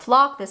bird to the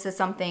flock, this is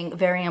something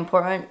very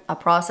important, a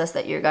process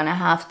that you're gonna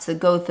have to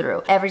go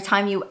through. Every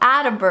time you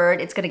add a bird,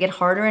 it's gonna get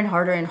harder and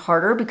harder and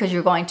harder because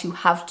you're going to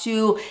have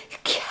to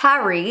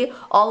carry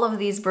all of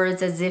these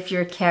birds as if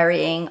you're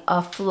carrying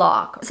a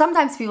flock.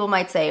 Sometimes people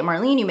might say,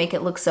 Marlene, you make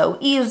it look so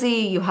easy.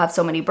 You have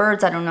so many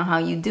birds. I don't know how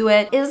you do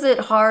it. Is it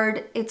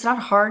hard? It's not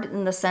hard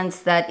in the sense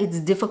that it's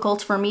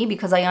difficult for me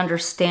because I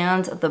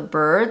understand the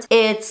birds.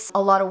 It's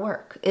a lot of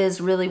work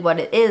is really what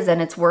it is,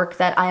 and it's work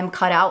that I'm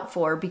cut out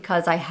for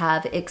because I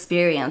have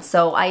experience.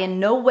 So I in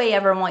no way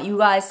ever want you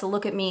guys to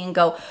look at me and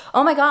go,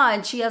 oh my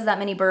God, she has that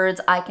many birds,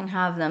 I can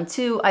have them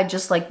too. I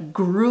just like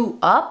grew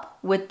up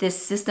with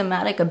this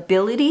systematic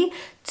ability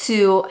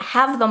to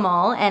have them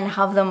all and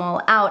have them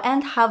all out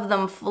and have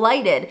them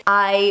flighted.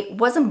 I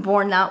wasn't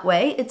born that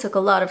way. It took a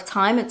lot of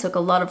time. It took a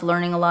lot of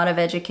learning, a lot of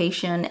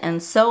education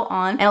and so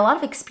on, and a lot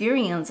of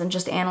experience and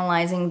just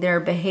analyzing their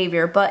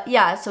behavior. But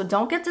yeah, so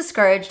don't get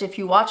discouraged if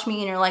you watch me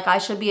and you're like, I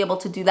should be able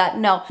to do that.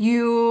 No,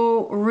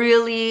 you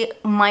really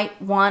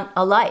might want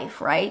a life,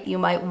 right? You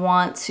might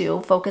want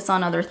to focus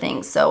on other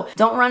things. So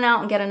don't run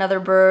out and get another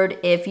bird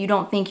if you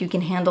don't think you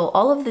can handle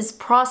all of this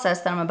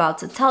process that I'm about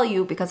to tell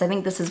you, because I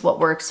think this is what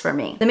works for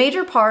me. The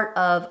major part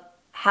of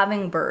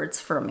having birds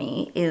for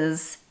me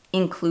is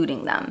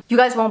including them. You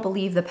guys won't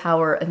believe the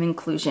power of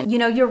inclusion. You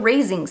know, you're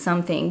raising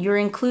something, you're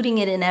including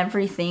it in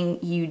everything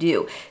you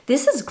do.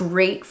 This is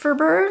great for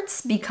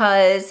birds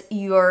because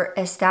you're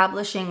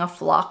establishing a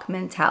flock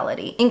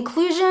mentality.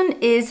 Inclusion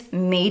is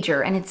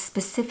major, and it's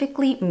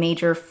specifically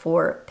major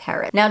for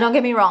parrots. Now, don't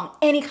get me wrong,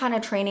 any kind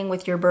of training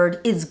with your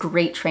bird is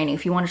great training.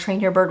 If you want to train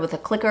your bird with a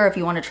clicker, if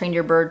you want to train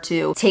your bird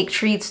to take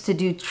treats, to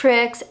do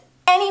tricks,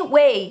 any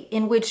way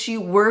in which you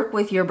work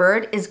with your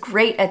bird is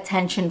great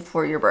attention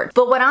for your bird.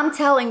 But what I'm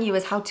telling you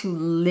is how to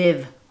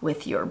live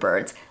with your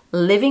birds.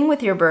 Living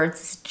with your birds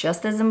is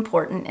just as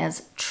important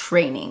as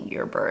training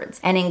your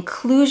birds. And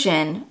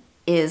inclusion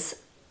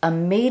is a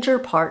major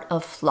part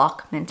of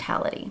flock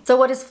mentality. So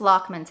what is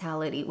flock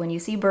mentality? When you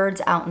see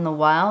birds out in the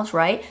wild,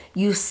 right?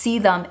 You see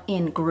them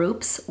in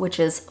groups, which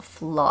is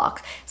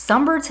flocks.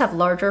 Some birds have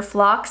larger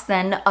flocks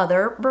than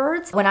other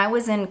birds. When I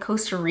was in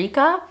Costa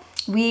Rica,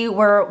 we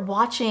were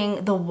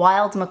watching the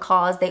wild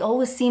macaws. They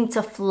always seem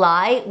to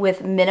fly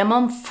with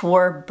minimum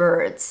 4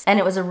 birds. And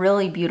it was a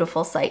really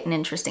beautiful sight and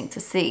interesting to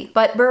see.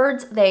 But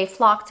birds, they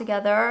flock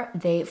together,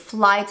 they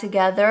fly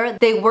together,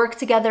 they work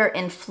together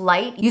in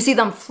flight. You see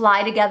them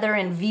fly together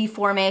in V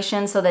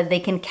formation so that they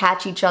can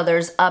catch each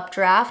other's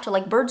updraft.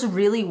 Like, birds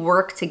really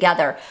work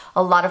together.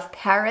 A lot of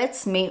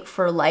parrots mate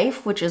for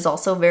life, which is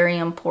also very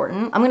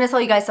important. I'm gonna tell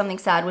you guys something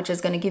sad, which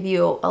is gonna give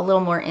you a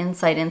little more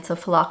insight into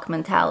flock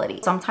mentality.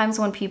 Sometimes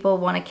when people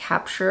want to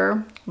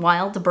capture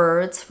wild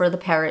birds for the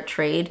parrot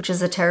trade, which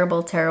is a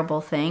terrible, terrible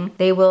thing,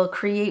 they will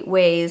create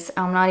ways.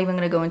 I'm not even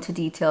going to go into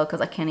detail because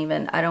I don't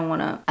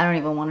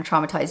even want to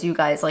traumatize you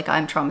guys like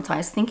I'm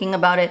traumatized thinking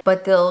about it,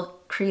 but they'll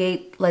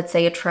create, let's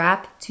say, a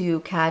trap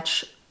to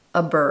catch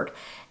a bird.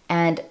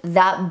 And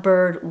that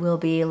bird will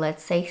be,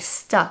 let's say,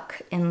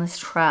 stuck in this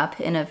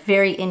trap in a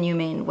very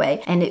inhumane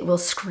way, and it will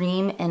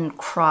scream and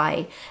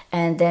cry.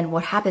 And then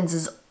what happens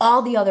is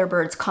all the other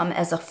birds come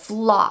as a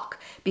flock,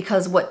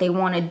 because what they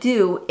want to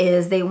do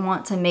is they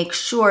want to make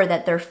sure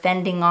that they're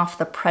fending off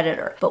the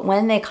predator. But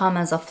when they come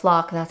as a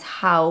flock, that's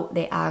how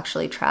they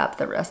actually trap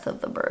the rest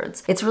of the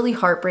birds. It's really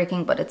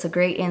heartbreaking, but it's a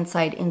great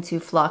insight into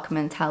flock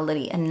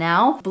mentality. And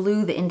now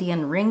Blue, the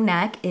Indian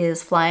ringneck,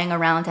 is flying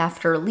around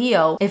after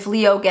Leo. If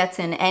Leo gets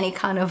in any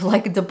kind of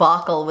like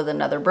debacle with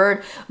another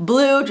bird,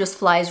 Blue just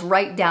flies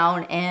right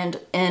down and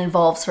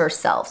involves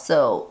herself.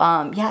 So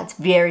yeah, it's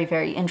very,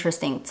 very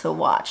interesting to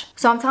watch.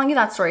 So I'm telling you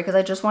that story because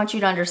I just want you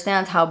to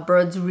understand how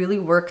birds really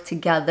work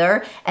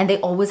together, and they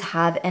always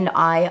have an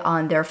eye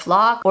on their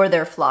flock or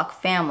their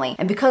flock family.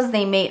 And because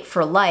they mate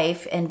for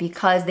life, and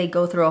because they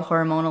go through a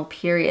hormonal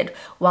period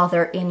while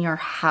they're in your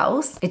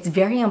house, it's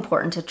very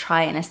important to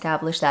try and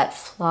establish that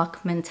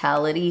flock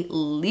mentality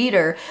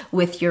leader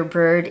with your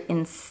bird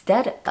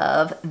instead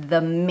of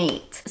the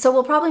mate. So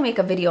we'll probably make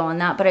a video on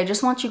that, but I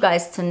just want you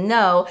guys to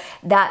know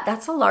that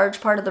that's a large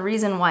part of the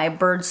reason why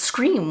birds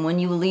scream when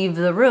you leave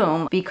the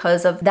room,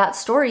 because of that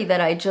story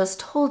that I just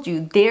told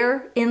you.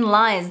 They're in line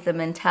applies the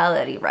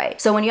mentality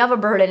right. So when you have a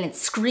bird and it's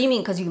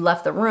screaming because you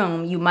left the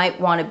room, you might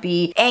want to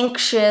be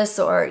anxious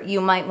or you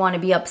might want to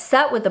be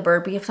upset with the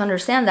bird, but you have to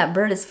understand that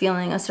bird is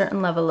feeling a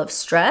certain level of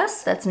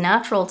stress that's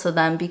natural to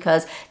them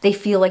because they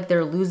feel like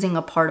they're losing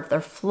a part of their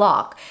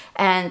flock.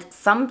 And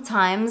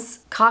sometimes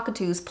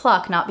cockatoos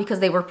pluck, not because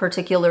they were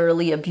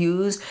particularly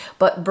abused,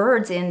 but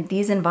birds in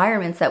these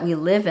environments that we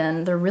live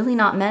in, they're really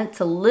not meant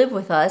to live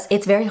with us.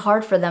 It's very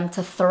hard for them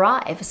to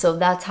thrive. So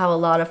that's how a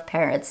lot of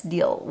parrots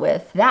deal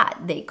with that.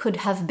 They could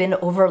have been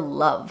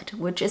overloved,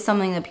 which is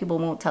something that people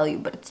won't tell you,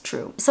 but it's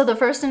true. So the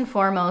first and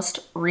foremost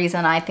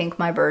reason I think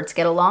my birds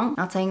get along,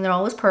 not saying they're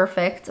always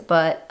perfect,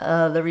 but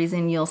the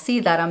reason you'll see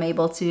that I'm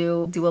able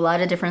to do a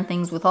lot of different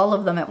things with all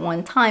of them at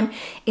one time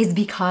is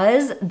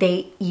because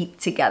they eat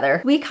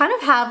together. We kind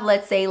of have,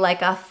 let's say,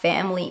 like a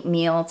family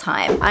meal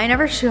time. I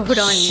never showed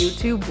on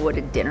YouTube what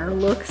a dinner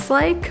looks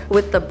like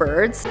with the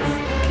birds.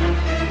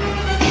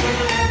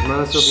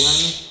 Merlin's still behind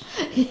me?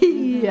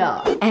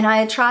 Yeah. And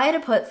I try to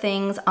put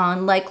things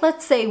on, like,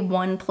 let's say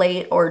 1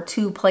 plate or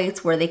 2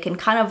 plates where they can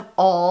kind of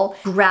all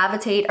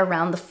gravitate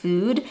around the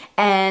food.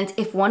 And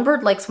if one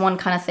bird likes one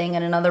kind of thing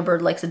and another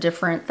bird likes a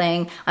different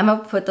thing, I'm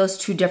gonna put those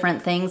 2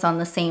 different things on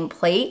the same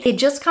plate. It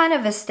just kind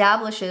of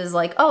establishes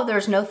like, oh,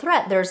 there's no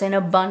threat. There's an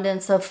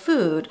abundance of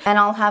food. And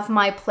I'll have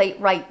my plate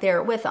right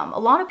there with them. A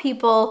lot of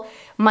people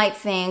might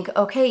think,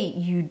 okay,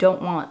 you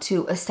don't want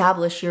to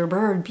establish your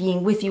bird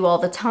being with you all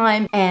the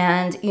time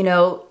and, you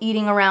know,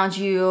 eating around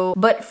you.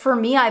 But for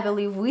me, I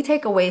believe we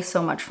take away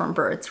so much from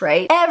birds,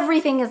 right?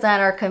 Everything is at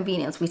our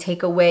convenience. We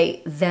take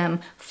away them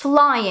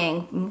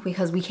flying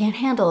because we can't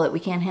handle it. We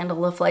can't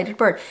handle a flighted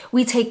bird.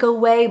 We take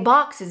away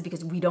boxes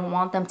because we don't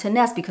want them to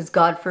nest because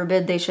God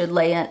forbid they should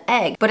lay an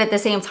egg. But at the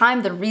same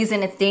time, the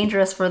reason it's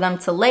dangerous for them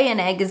to lay an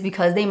egg is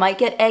because they might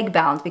get egg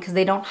bound because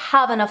they don't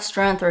have enough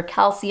strength or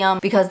calcium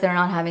because they're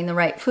not having the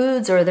right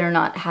foods or they're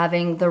not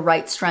having the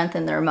right strength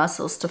in their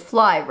muscles to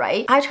fly,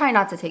 right? I try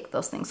not to take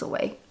those things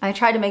away. I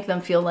try to make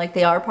them feel like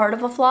they are part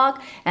of a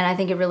flock, and I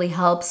think it really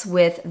helps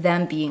with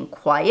them being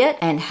quiet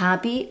and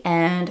happy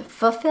and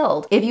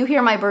fulfilled. If you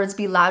hear my birds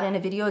be loud in a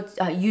video,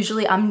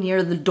 usually I'm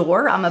near the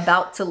door, I'm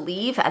about to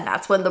leave, and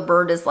that's when the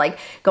bird is like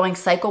going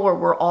psycho or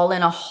we're all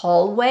in a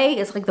hallway.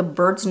 It's like the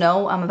birds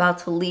know I'm about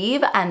to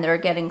leave and they're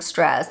getting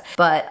stressed.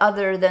 But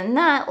other than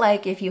that,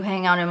 like if you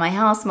hang out in my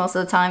house most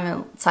of the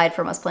time, aside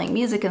from us playing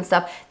music and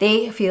stuff,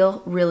 they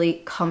feel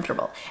really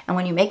comfortable. And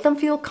when you make them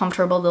feel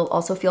comfortable, they'll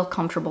also feel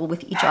comfortable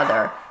with each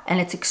other. And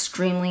it's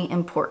extremely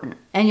important.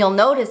 And you'll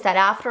notice that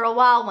after a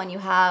while, when you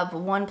have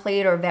 1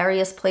 plate or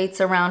various plates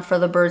around for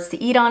the birds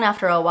to eat on,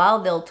 after a while,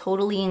 they'll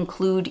totally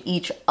include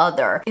each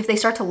other. If they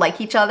start to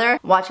like each other,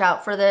 watch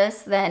out for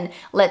this. Then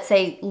let's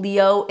say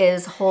Leo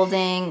is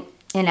holding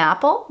an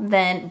apple,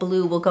 then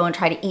Blue will go and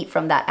try to eat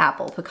from that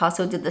apple.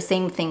 Picasso did the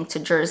same thing to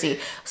Jersey.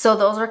 So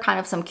those are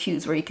kind of some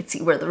cues where you could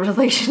see where the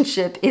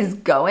relationship is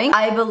going.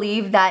 I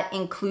believe that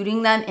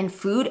including them in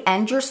food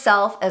and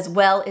yourself as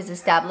well is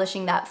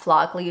establishing that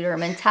flock leader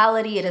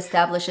mentality. It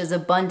establishes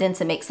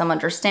abundance. It makes them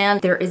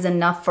understand there is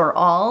enough for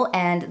all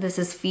and this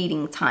is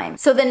feeding time.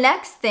 So the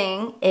next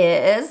thing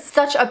is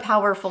such a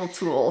powerful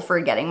tool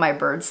for getting my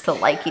birds to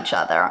like each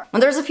other.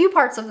 And there's a few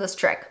parts of this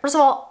trick. First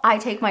of all, I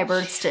take my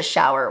birds to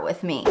shower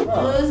with me.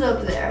 Blue's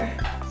up there.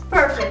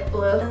 Perfect,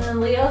 Blue. And then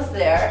Leo's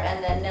there,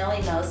 and then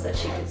Nellie knows that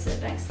she could sit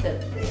next to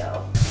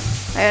Leo.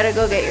 I gotta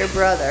go get your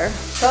brother.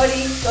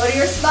 Cody, go to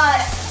your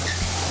spot.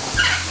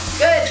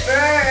 Good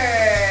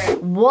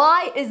bird.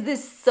 Why is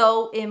this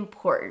so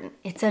important?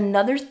 It's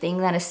another thing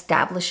that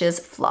establishes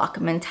flock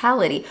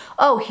mentality.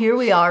 Oh, here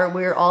we are.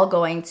 We're all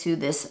going to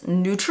this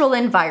neutral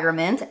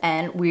environment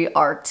and we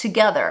are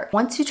together.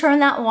 Once you turn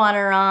that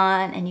water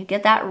on and you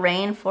get that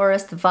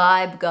rainforest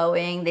vibe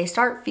going, they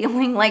start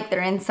feeling like they're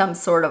in some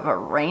sort of a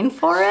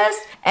rainforest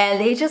and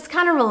they just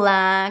kind of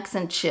relax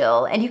and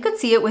chill. And you could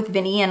see it with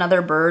Vinny and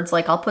other birds.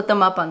 Like I'll put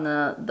them up on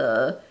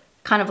the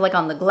kind of like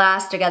on the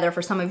glass together.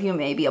 For some of you,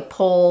 maybe a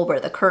pole where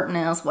the curtain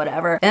is,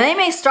 whatever. And they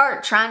may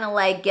start trying to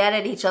like get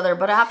at each other,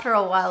 but after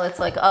a while it's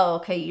like, oh,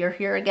 okay, you're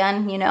here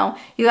again, you know?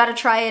 You gotta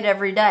try it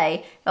every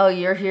day. Oh,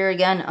 you're here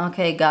again?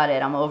 Okay, got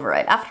it, I'm over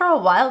it. After a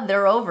while,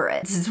 they're over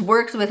it. This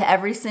works with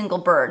every single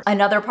bird.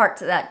 Another part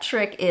to that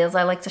trick is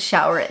I like to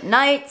shower at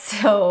night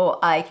so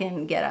I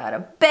can get out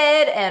of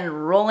bed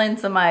and roll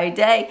into my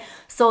day.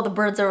 So the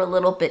birds are a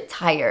little bit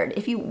tired.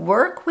 If you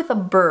work with a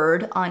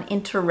bird on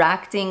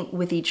interacting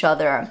with each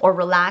other or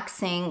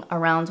relaxing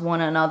around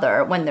one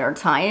another when they're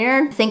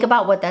tired, think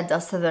about what that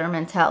does to their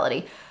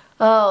mentality.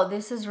 Oh,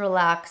 this is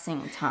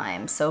relaxing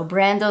time. So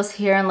Brando's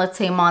here and let's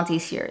say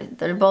Monty's here.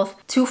 They're both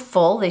too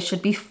full. They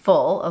should be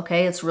full,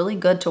 okay? It's really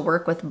good to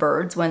work with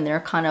birds when they're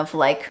kind of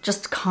like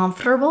just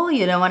comfortable,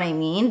 you know what I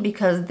mean?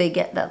 Because they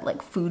get that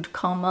like food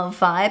coma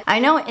vibe. I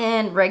know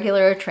in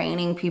regular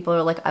training, people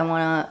are like, I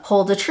wanna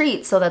hold a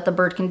treat so that the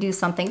bird can do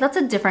something. That's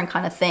a different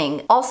kind of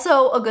thing.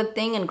 Also a good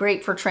thing and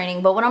great for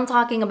training, but what I'm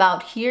talking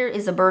about here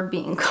is a bird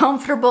being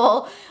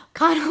comfortable,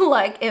 kind of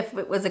like if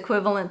it was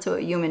equivalent to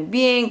a human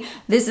being.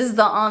 This is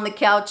the on the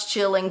couch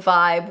chilling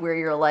vibe where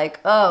you're like,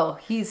 oh,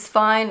 he's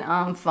fine,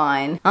 I'm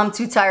fine. I'm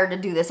too tired to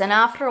do this. And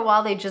after a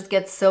while, they just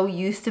get so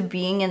used to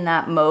being in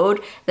that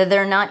mode that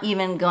they're not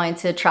even going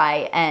to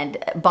try and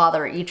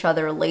bother each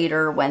other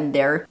later when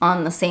they're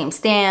on the same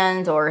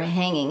stand or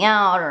hanging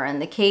out or in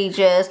the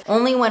cages.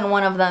 Only when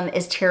one of them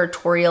is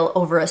territorial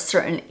over a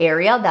certain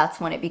area, that's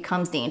when it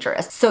becomes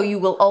dangerous. So you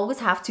will always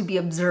have to be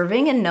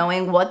observing and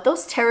knowing what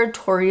those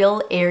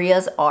territorial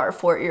areas are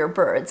for your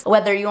birds.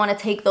 Whether you want to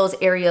take those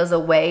areas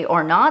away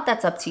or not,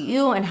 that's up to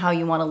you and how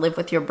you want to live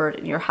with your bird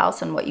in your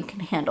house and what you can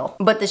handle.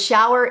 But the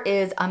shower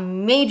is a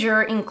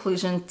major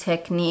inclusion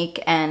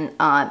technique, and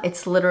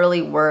it's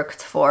literally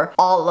worked for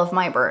all of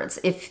my birds.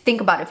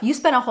 Think about it, if you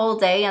spend a whole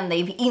day and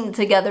they've eaten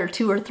together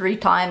 2 or 3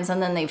 times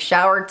and then they've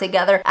showered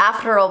together,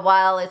 after a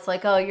while it's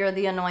like, oh, you're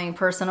the annoying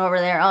person over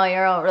there, oh,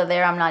 you're over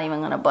there, I'm not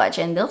even gonna budge.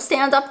 And they'll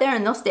stand up there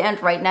and they'll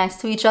stand right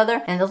next to each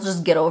other and they'll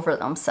just get over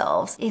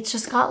themselves. It's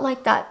just got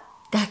like that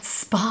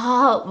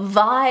spa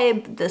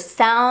vibe. The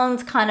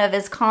sound kind of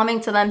is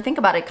calming to them. Think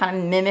about it, kind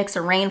of mimics a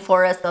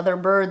rainforest. Other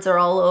birds are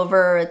all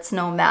over, it's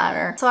no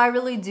matter. So I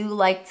really do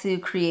like to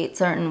create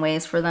certain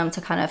ways for them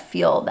to kind of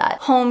feel that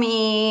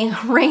homey,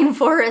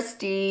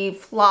 rainforesty,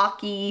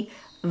 flocky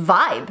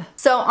vibe.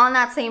 So on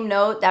that same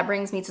note, that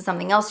brings me to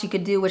something else you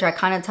could do, which I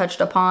kind of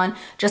touched upon,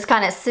 just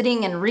kind of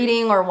sitting and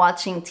reading or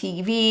watching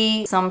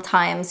TV.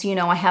 Sometimes, you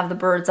know, I have the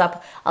birds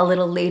up a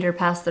little later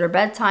past their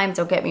bedtime.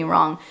 Don't get me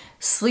wrong.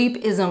 Sleep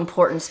is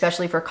important,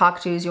 especially for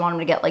cockatoos. You want them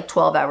to get like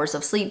 12 hours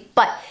of sleep.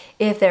 But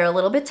if they're a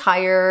little bit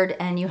tired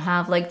and you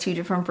have like 2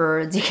 different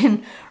birds, you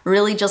can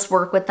really just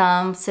work with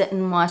them, sit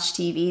and watch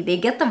TV. They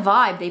get the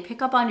vibe, they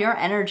pick up on your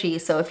energy.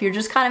 So if you're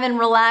just kind of in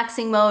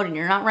relaxing mode and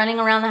you're not running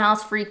around the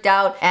house freaked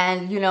out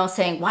and, you know,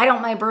 saying, why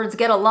don't my birds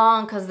get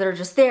along? Because they're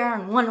just there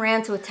and one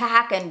ran to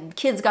attack and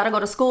kids got to go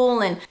to school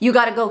and you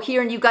got to go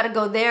here and you got to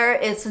go there.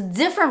 It's a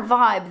different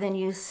vibe than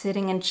you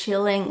sitting and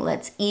chilling.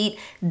 Let's eat.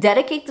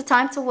 Dedicate the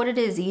time to what it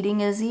is.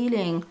 Eating is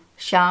eating.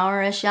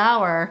 Shower is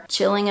shower.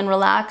 Chilling and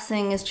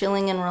relaxing is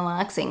chilling and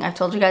relaxing. I've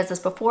told you guys this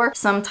before.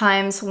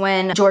 Sometimes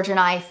when George and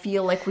I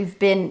feel like we've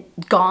been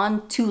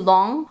gone too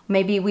long,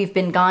 maybe we've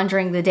been gone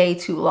during the day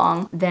too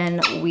long,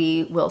 then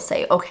we will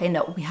say, okay,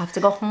 no, we have to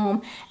go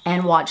home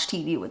and watch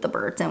TV with the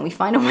birds, and we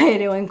find a way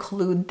to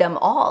include them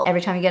all. Every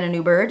time you get a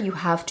new bird, you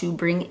have to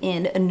bring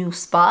in a new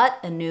spot,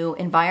 a new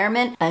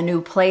environment, a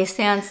new play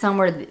stand,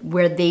 somewhere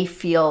where they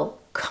feel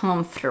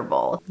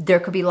comfortable. There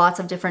could be lots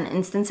of different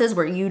instances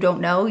where you don't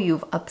know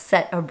you've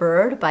upset a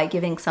bird by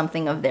giving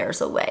something of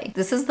theirs away.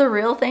 This is the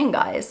real thing,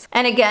 guys.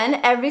 And again,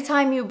 every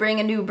time you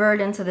bring a new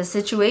bird into the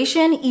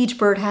situation, each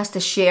bird has to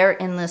share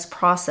in this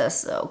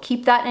process. So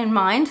keep that in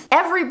mind.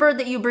 Every bird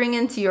that you bring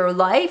into your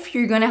life,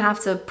 you're gonna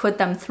have to put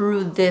them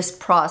through this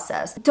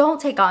process.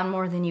 Don't take on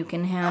more than you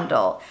can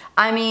handle.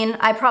 I mean,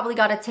 I probably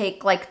gotta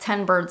take like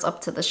 10 birds up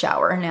to the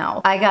shower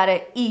now. I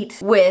gotta eat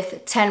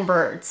with 10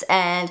 birds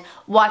and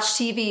watch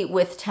TV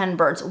with 10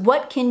 birds.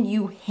 What can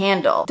you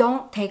handle?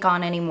 Don't take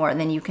on any more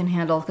than you can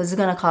handle, because it's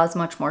gonna cause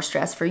much more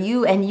stress for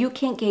you, and you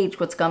can't gauge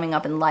what's coming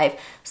up in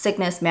life.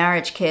 Sickness,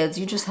 marriage, kids,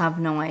 you just have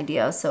no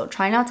idea. So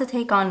try not to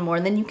take on more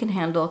than you can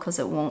handle, because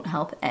it won't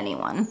help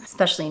anyone,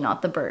 especially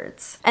not the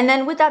birds. And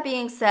then with that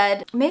being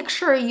said, make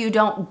sure you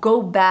don't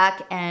go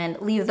back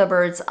and leave the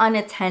birds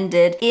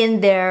unattended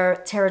in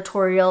their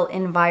territorial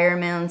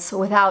environments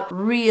without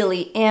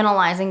really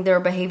analyzing their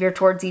behavior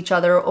towards each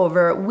other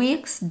over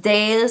weeks,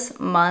 days,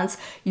 months.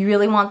 You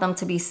really want them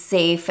to be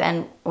safe,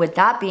 and with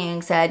that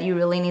being said, you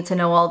really need to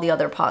know all the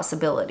other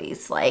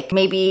possibilities. Like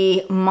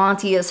maybe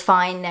Monty is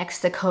fine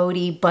next to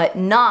Cody, but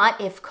not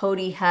if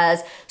Cody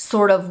has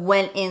sort of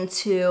went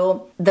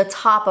into the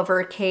top of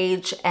her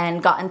cage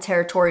and gotten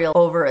territorial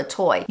over a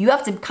toy. You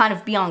have to kind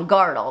of be on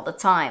guard all the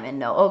time and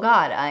know, oh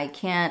God, I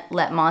can't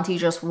let Monty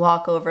just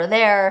walk over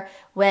there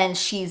when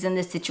she's in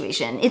this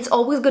situation. It's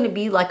always going to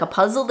be like a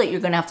puzzle that you're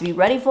going to have to be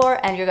ready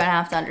for and you're going to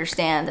have to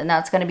understand, and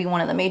that's going to be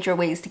one of the major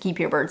ways to keep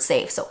your bird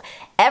safe. So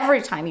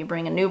every time you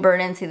bring a new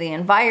bird into the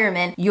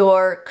environment,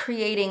 you're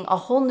creating a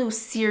whole new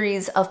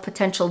series of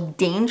potential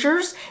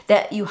dangers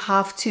that you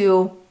have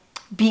to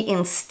be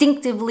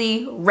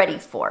instinctively ready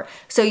for.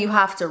 So you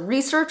have to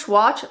research,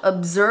 watch,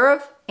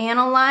 observe,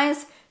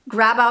 analyze,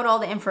 grab out all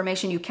the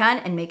information you can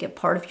and make it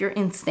part of your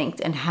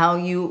instinct and how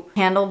you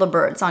handle the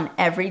birds on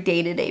every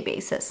day-to-day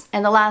basis.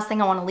 And the last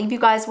thing I want to leave you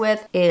guys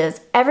with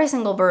is every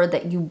single bird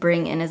that you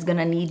bring in is going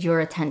to need your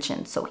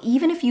attention. So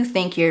even if you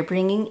think you're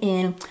bringing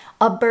in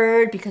a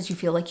bird because you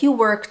feel like you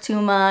work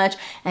too much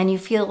and you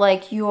feel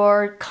like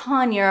your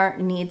conure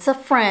needs a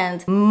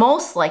friend,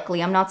 most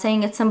likely, I'm not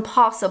saying it's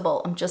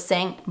impossible, I'm just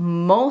saying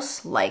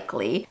most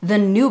likely, the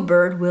new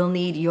bird will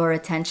need your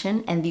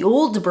attention and the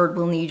old bird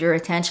will need your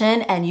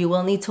attention, and you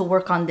will need to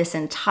work on this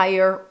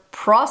entire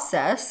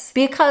process,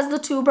 because the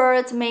two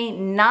birds may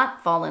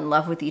not fall in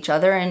love with each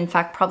other. In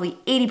fact, probably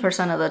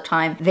 80% of the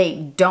time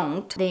they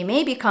don't. They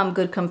may become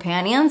good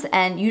companions,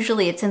 and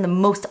usually it's in the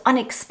most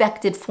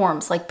unexpected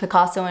forms, like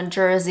Picasso and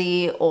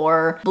Jersey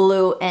or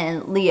Blue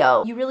and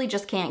Leo. You really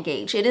just can't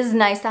gauge. It is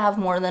nice to have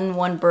more than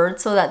one bird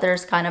so that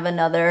there's kind of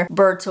another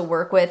bird to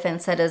work with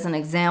and set as an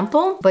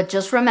example. But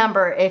just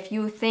remember, if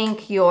you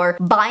think you're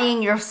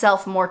buying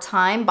yourself more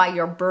time by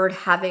your bird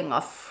having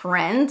a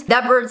friend,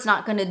 that bird's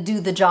not gonna do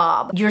the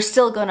job. You're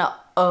still gonna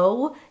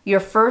owe your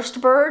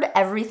first bird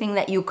everything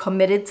that you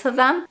committed to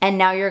them, and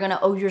now you're gonna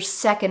owe your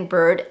second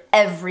bird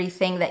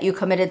everything that you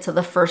committed to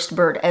the first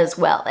bird as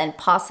well, and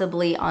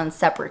possibly on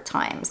separate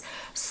times.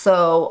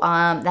 So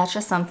that's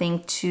just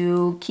something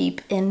to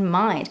keep in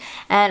mind.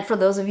 And for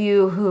those of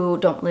you who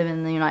don't live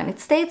in the United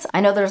States,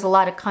 I know there's a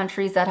lot of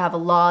countries that have a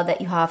law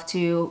that you have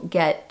to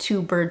get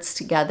two birds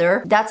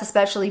together. That's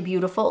especially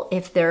beautiful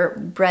if they're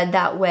bred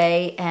that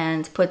way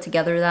and put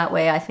together that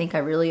way. I think I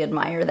really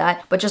admire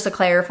that. But just to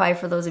clarify,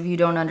 for those of you who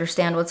don't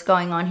understand what's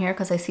going on here,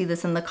 because I see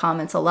this in the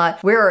comments a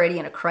lot, we're already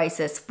in a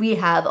crisis. We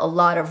have a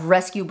lot of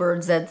rescue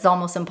birds that's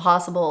almost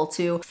impossible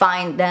to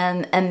find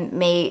them a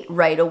mate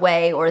right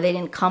away, or they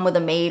didn't come with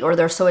a mate, or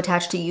they're so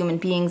attached to human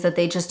beings that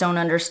they just don't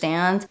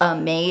understand a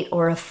mate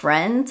or a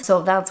friend.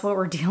 So that's what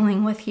we're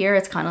dealing with here.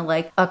 It's kind of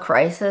like a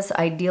crisis.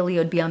 Ideally, it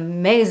would be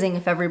amazing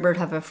if every bird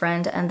have a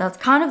friend, and that's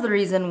kind of the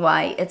reason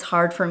why it's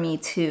hard for me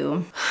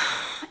to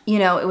you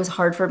know, it was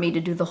hard for me to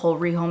do the whole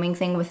rehoming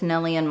thing with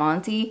Nellie and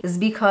Monty, is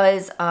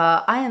because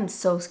I am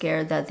so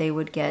scared that they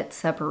would get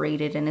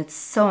separated, and it's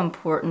so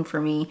important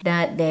for me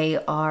that they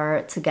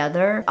are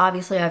together.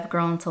 Obviously, I've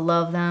grown to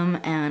love them,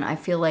 and I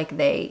feel like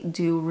they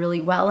do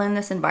really well in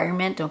this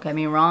environment. Don't get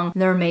me wrong.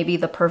 There may be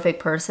the perfect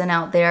person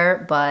out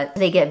there, but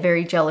they get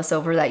very jealous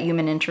over that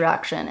human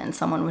interaction, and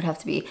someone would have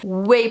to be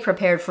way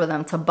prepared for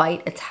them to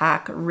bite,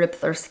 attack,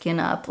 rip their skin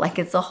up. Like,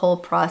 it's a whole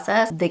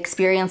process. The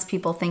experience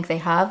people think they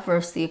have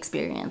versus the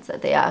experience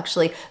that they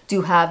actually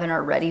do have and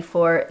are ready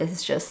for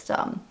is just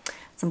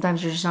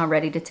sometimes you're just not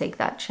ready to take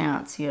that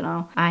chance, you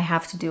know? I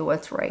have to do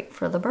what's right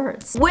for the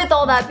birds. With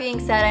all that being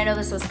said, I know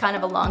this was kind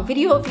of a long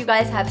video. If you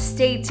guys have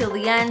stayed till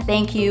the end,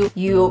 thank you.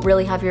 You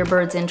really have your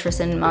bird's interest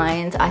in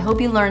mind. I hope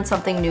you learned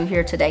something new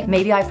here today.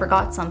 Maybe I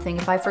forgot something.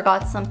 If I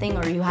forgot something,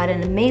 or you had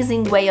an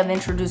amazing way of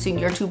introducing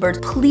your two birds,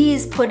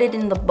 please put it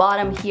in the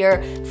bottom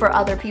here for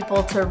other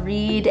people to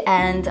read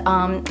and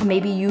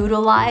maybe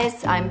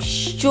utilize. I'm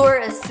sure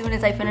as soon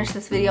as I finish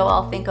this video,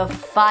 I'll think of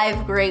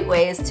 5 great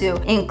ways to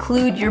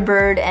include your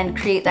bird and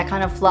create that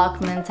kind of flock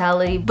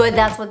mentality, but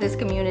that's what this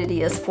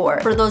community is for.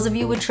 For those of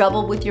you with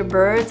trouble with your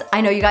birds,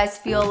 I know you guys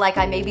feel like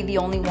I may be the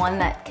only one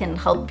that can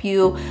help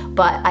you,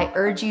 but I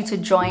urge you to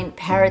join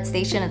Parrot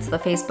Station. It's the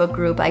Facebook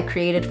group I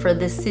created for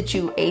this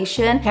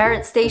situation.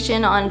 Parrot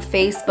Station on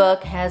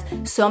Facebook has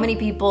so many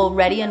people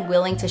ready and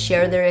willing to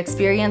share their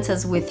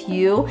experiences with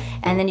you,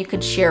 and then you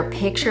could share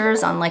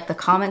pictures on like the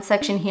comment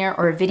section here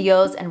or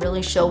videos and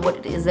really show what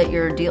it is that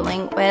you're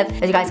dealing with.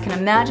 As you guys can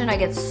imagine, I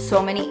get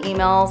so many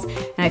emails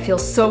and I feel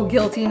so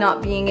guilty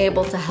not being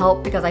able to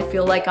help because I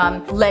feel like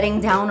I'm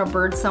letting down a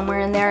bird somewhere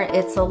in there.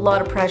 It's a lot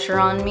of pressure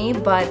on me,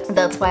 but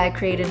that's why I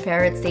created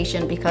Parrot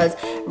Station, because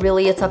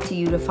really it's up to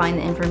you to find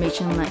the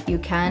information that you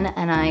can,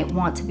 and I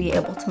want to be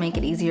able to make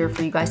it easier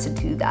for you guys to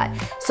do that.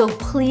 So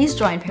please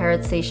join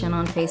Parrot Station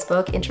on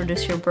Facebook,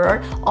 introduce your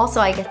bird. Also,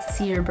 I get to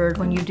see your bird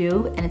when you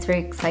do, and it's very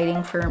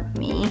exciting for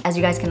me. As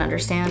you guys can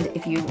understand,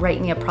 if you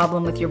write me a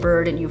problem with your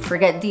bird and you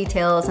forget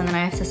details, and then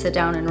I have to sit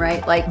down and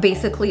write like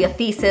basically a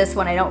thesis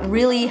when I don't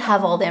really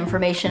have all the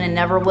information and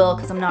never will,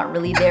 because I'm not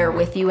really there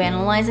with you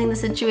analyzing the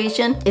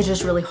situation, it's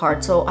just really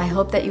hard. So I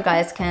hope that you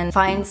guys can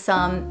find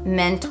some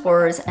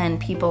mentors and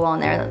people on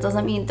there. That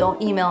doesn't mean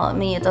don't email at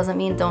me. It doesn't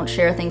mean don't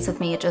share things with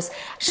me. I just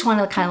want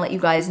to kind of let you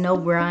guys know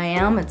where I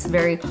am. It's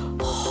very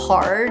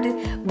hard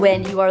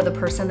when you are the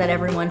person that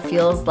everyone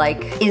feels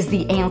like is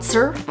the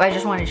answer. I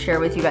just wanted to share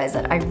with you guys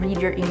that I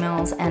read your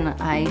emails and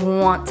I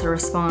want to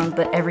respond,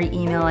 but every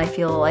email I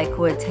feel like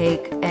would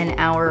take an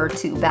hour or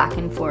 2 back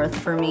and forth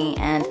for me,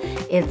 and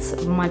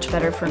it's much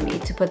better for me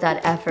to put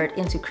that effort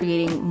into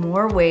creating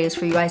more ways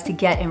for you guys to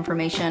get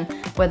information,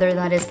 whether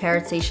that is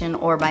Parrot Station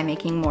or by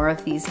making more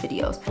of these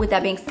videos. With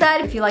that being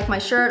said, if you like my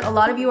shirt, a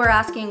lot of you are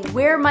asking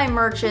where my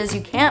merch is. You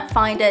can't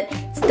find it.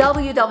 It's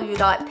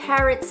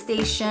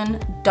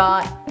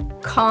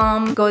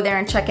www.parrotstation.com. Go there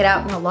and check it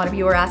out. And a lot of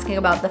you are asking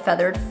about the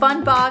Feathered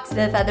Fun Box.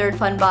 The Feathered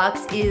Fun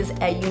Box is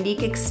a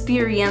unique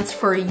experience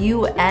for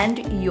you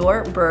and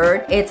your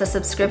bird. It's a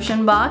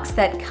subscription box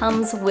that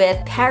comes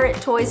with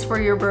parrot toys for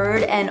your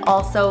bird and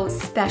also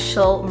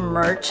special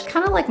merch.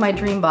 Kind of like my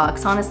dream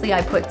box. Honestly,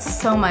 I put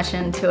so much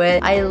into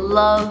it. I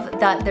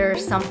love that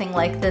there's something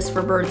like this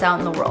for birds out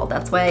in the world.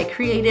 That's why I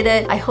created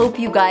it. I hope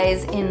you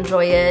guys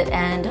enjoy it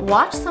and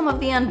watch some of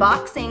the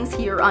unboxings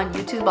here on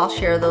YouTube. I'll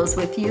share those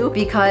with you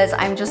because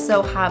I'm just so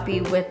so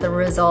happy with the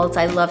results.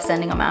 I love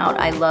sending them out.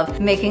 I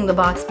love making the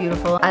box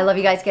beautiful. I love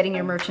you guys getting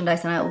your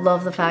merchandise, and I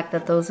love the fact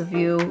that those of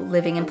you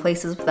living in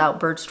places without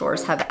bird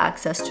stores have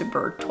access to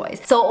bird toys.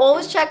 So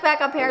always check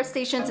back on Parrot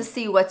Station to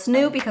see what's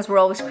new, because we're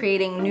always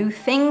creating new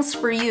things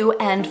for you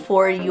and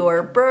for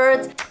your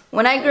birds.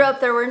 When I grew up,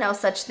 there were no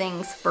such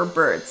things for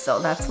birds, so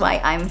that's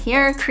why I'm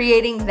here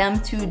creating them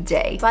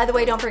today. By the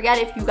way, don't forget,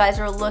 if you guys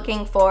are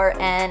looking for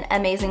an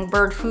amazing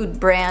bird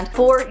food brand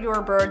for your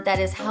bird that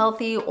is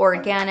healthy,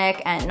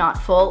 organic, and not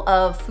full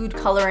of food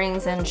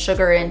colorings and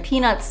sugar and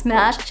peanut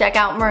smash, check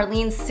out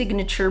Marlene's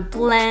Signature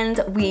Blend.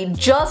 We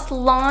just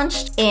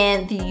launched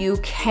in the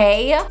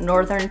UK.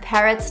 Northern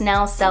Parrots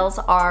now sells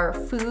our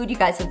food. You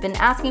guys have been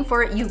asking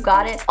for it, you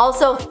got it.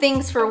 Also,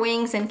 Things for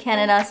Wings in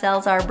Canada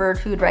sells our bird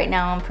food right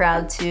now. I'm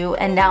proud to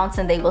announce,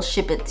 and they will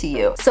ship it to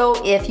you.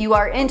 So if you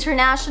are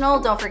international,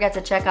 don't forget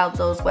to check out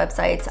those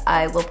websites.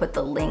 I will put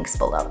the links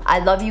below. I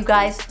love you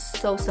guys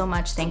so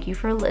much. Thank you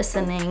for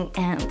listening,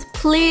 and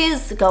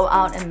please go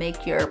out and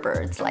make your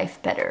bird's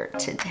life better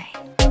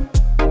today.